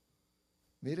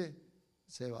 Mire,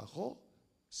 se bajó,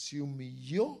 se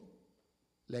humilló,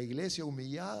 la iglesia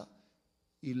humillada,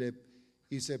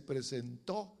 y se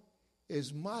presentó.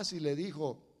 Es más, y le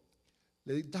dijo,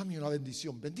 dame una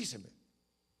bendición, bendíceme.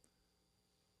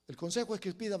 El consejo es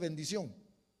que pida bendición.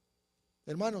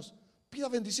 Hermanos, pida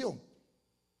bendición.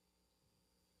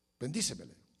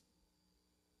 Bendícemele.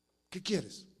 ¿Qué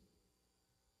quieres?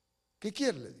 ¿Qué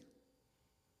quieres? Le digo.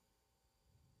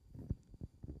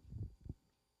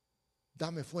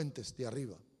 Dame fuentes de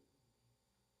arriba.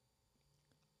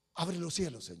 Abre los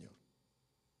cielos, Señor.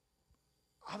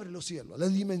 Abre los cielos, la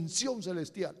dimensión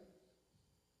celestial.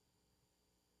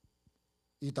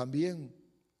 Y también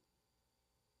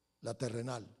la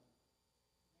terrenal.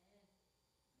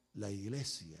 La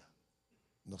iglesia.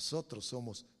 Nosotros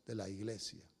somos de la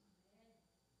iglesia.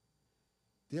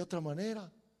 De otra manera,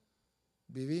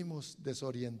 vivimos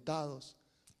desorientados,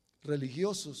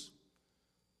 religiosos.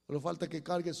 Solo falta que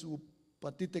cargue su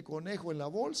patita de conejo en la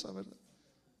bolsa, ¿verdad?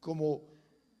 Como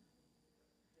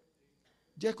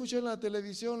ya escuché en la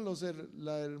televisión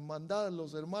la hermandad,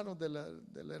 los hermanos de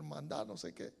la hermandad, no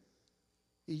sé qué.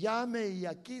 Y llame y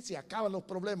aquí se acaban los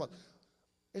problemas.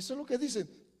 Eso es lo que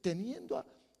dicen, teniendo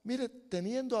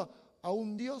a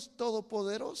un Dios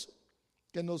todopoderoso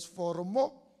que nos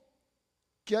formó,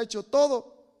 que ha hecho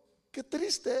todo. Qué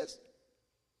triste es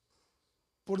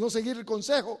por no seguir el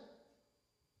consejo.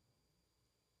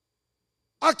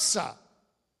 Axa,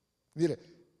 mire,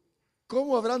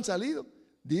 ¿cómo habrán salido?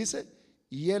 Dice,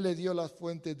 y él le dio las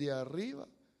fuentes de arriba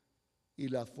y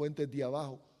las fuentes de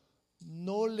abajo.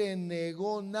 No le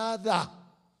negó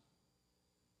nada.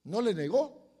 No le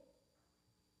negó.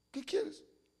 ¿Qué quieres?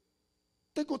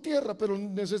 Tengo tierra, pero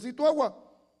necesito agua.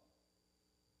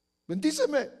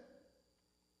 Bendíceme.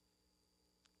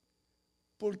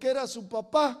 Porque era su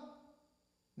papá.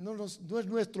 No es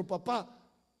nuestro papá.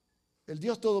 El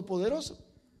Dios Todopoderoso.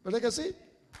 ¿Verdad que sí?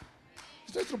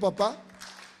 Es nuestro papá.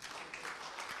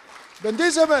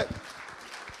 Bendíceme.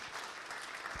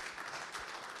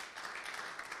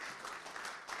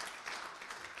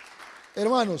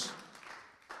 Hermanos,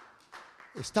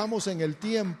 estamos en el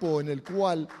tiempo en el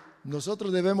cual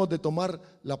nosotros debemos de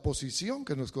tomar la posición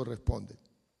que nos corresponde.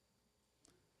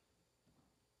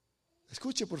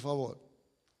 Escuche, por favor.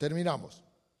 Terminamos.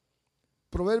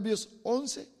 Proverbios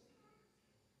 11.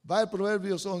 Va al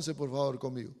Proverbios 11, por favor,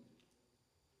 conmigo.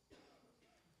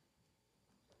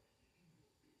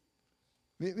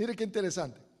 Mire qué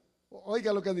interesante.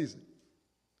 Oiga lo que dice.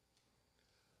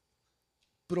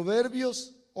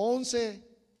 Proverbios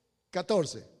 11,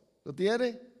 14. ¿Lo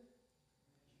tiene?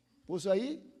 Puso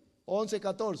ahí 11,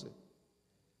 14.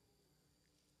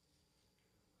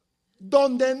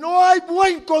 Donde no hay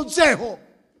buen consejo,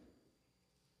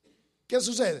 ¿qué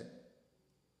sucede?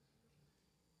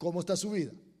 ¿Cómo está su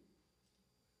vida?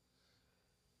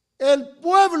 El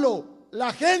pueblo,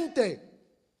 la gente,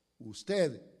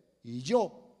 usted y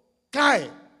yo,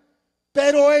 cae.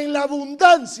 Pero en la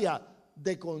abundancia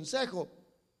de consejo,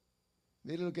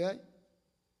 mire lo que hay.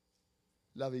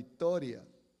 La victoria.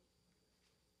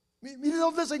 Mire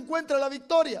dónde se encuentra la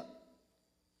victoria.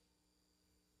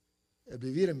 El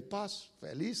vivir en paz,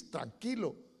 feliz,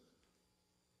 tranquilo.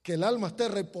 Que el alma esté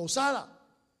reposada.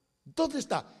 ¿Dónde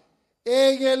está?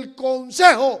 En el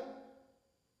consejo.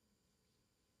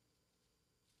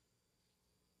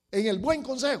 En el buen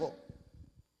consejo.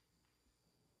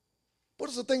 Por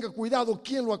eso tenga cuidado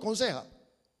quién lo aconseja.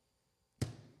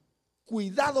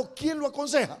 Cuidado quién lo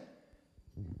aconseja.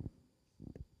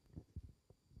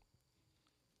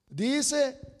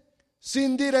 Dice,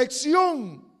 sin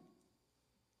dirección,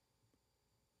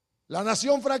 la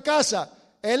nación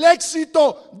fracasa. El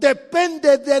éxito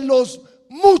depende de los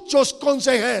muchos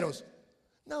consejeros.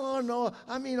 No,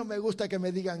 a mí no me gusta que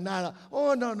me digan nada.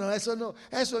 Oh, no, eso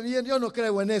yo no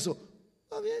creo en eso.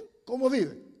 Está bien, ¿cómo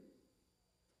vive?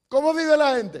 ¿Cómo vive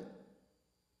la gente?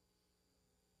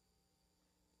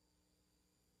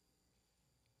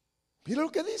 Mire lo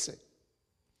que dice.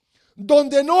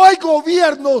 Donde no hay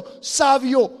gobierno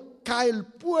sabio, cae el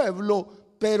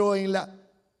pueblo, pero en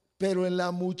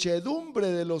la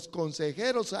muchedumbre de los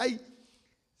consejeros hay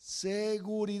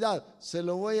seguridad. Se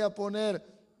lo voy a poner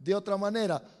de otra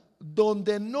manera.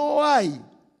 Donde no hay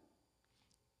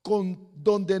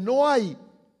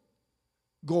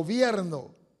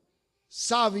gobierno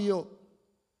sabio,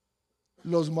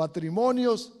 los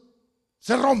matrimonios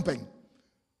se rompen.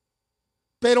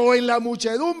 Pero en la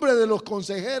muchedumbre de los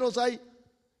consejeros hay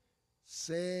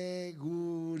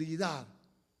seguridad.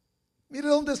 Mire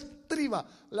dónde estriba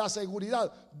la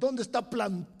seguridad, dónde está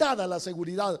plantada la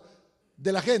seguridad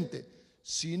de la gente.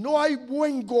 Si no hay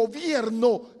buen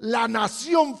gobierno, la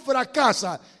nación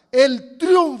fracasa. El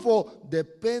triunfo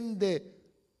depende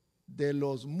de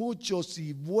los muchos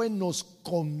y buenos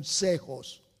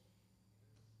consejos.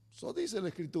 Eso dice la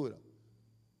Escritura.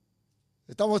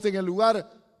 Estamos en el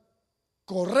lugar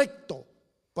correcto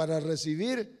para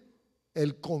recibir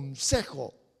el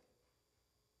consejo.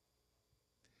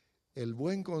 El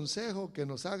buen consejo que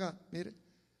nos haga, mire,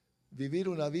 vivir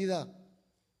una vida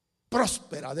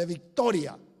próspera, de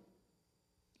victoria.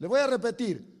 Le voy a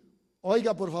repetir,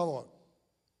 oiga por favor,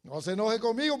 no se enoje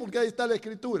conmigo porque ahí está la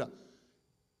Escritura.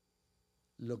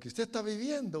 Lo que usted está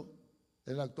viviendo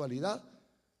en la actualidad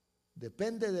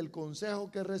depende del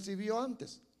consejo que recibió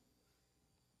antes.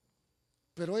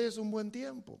 Pero hoy es un buen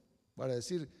tiempo para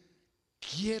decir,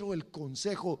 quiero el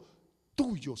consejo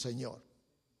tuyo, Señor.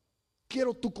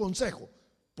 Quiero tu consejo,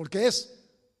 porque es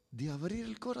de abrir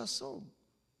el corazón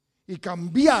y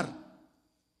cambiar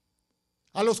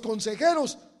a los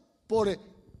consejeros por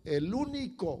el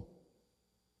único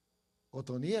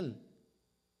Otoniel,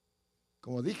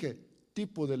 como dije,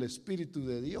 tipo del Espíritu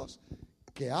de Dios,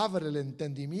 que abre el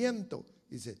entendimiento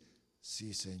y dice,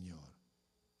 sí, Señor,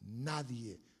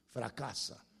 nadie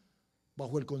fracasa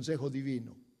bajo el consejo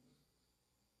divino.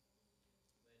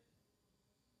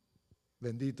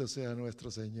 Bendito sea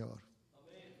nuestro Señor.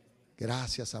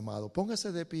 Gracias, amado.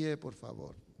 Póngase de pie, por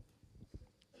favor.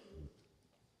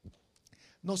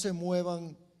 No se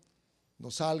muevan, no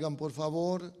salgan, por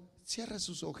favor. Cierre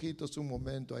sus ojitos un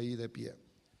momento ahí de pie.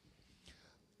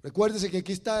 Recuérdese que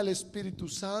aquí está el Espíritu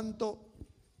Santo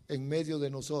en medio de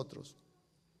nosotros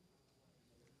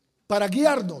para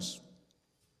guiarnos,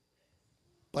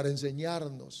 para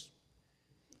enseñarnos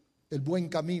el buen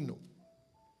camino,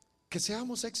 que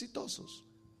seamos exitosos,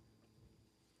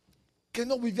 que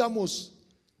no vivamos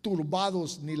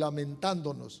turbados ni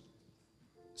lamentándonos,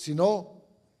 sino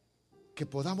que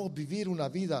podamos vivir una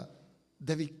vida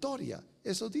de victoria.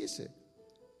 Eso dice.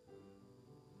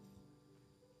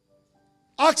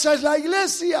 AXA es la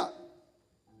iglesia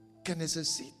que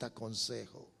necesita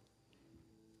consejo,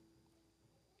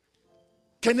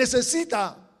 que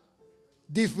necesita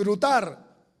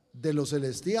disfrutar de lo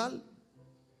celestial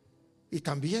y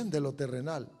también de lo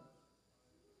terrenal.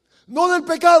 No del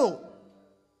pecado,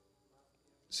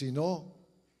 sino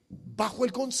bajo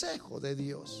el consejo de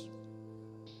Dios,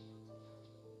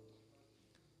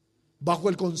 bajo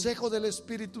el consejo del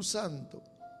Espíritu Santo.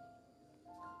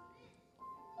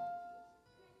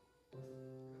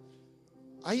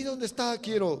 Ahí donde está,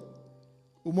 quiero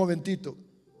un momentito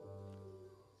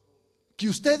que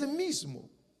usted mismo,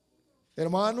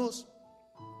 hermanos,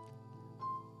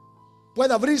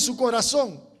 pueda abrir su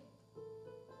corazón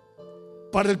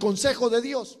para el consejo de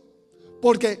Dios,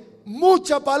 porque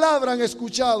mucha palabra han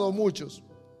escuchado muchos,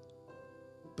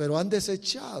 pero han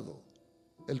desechado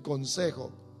el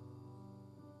consejo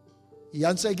y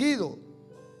han seguido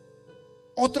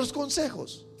otros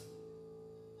consejos.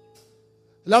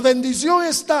 La bendición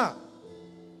está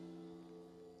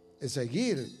en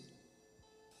seguir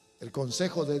el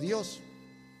consejo de Dios,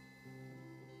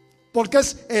 porque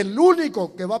es el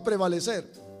único que va a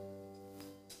prevalecer.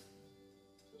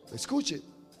 Escuche,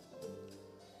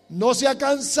 no se ha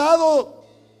cansado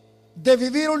de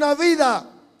vivir una vida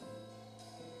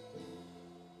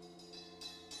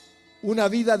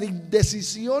de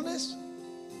indecisiones.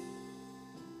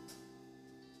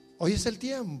 Hoy es el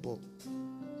tiempo.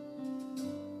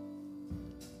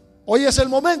 Hoy es el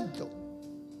momento.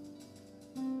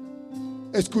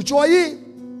 Escuchó allí,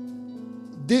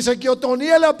 dice que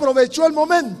Otoniel aprovechó el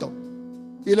momento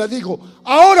y le dijo,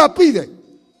 ahora pide,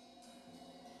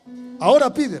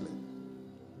 ahora pídele.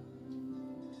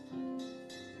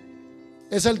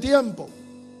 Es el tiempo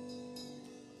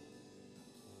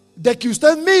de que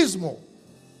usted mismo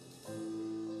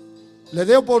le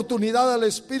dé oportunidad al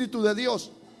Espíritu de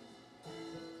Dios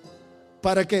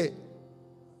para que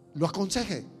lo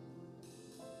aconseje,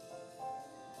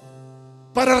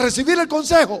 para recibir el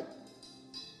consejo,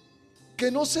 que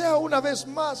no sea una vez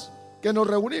más que nos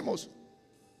reunimos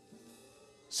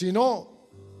sino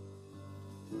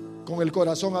con el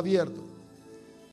corazón abierto.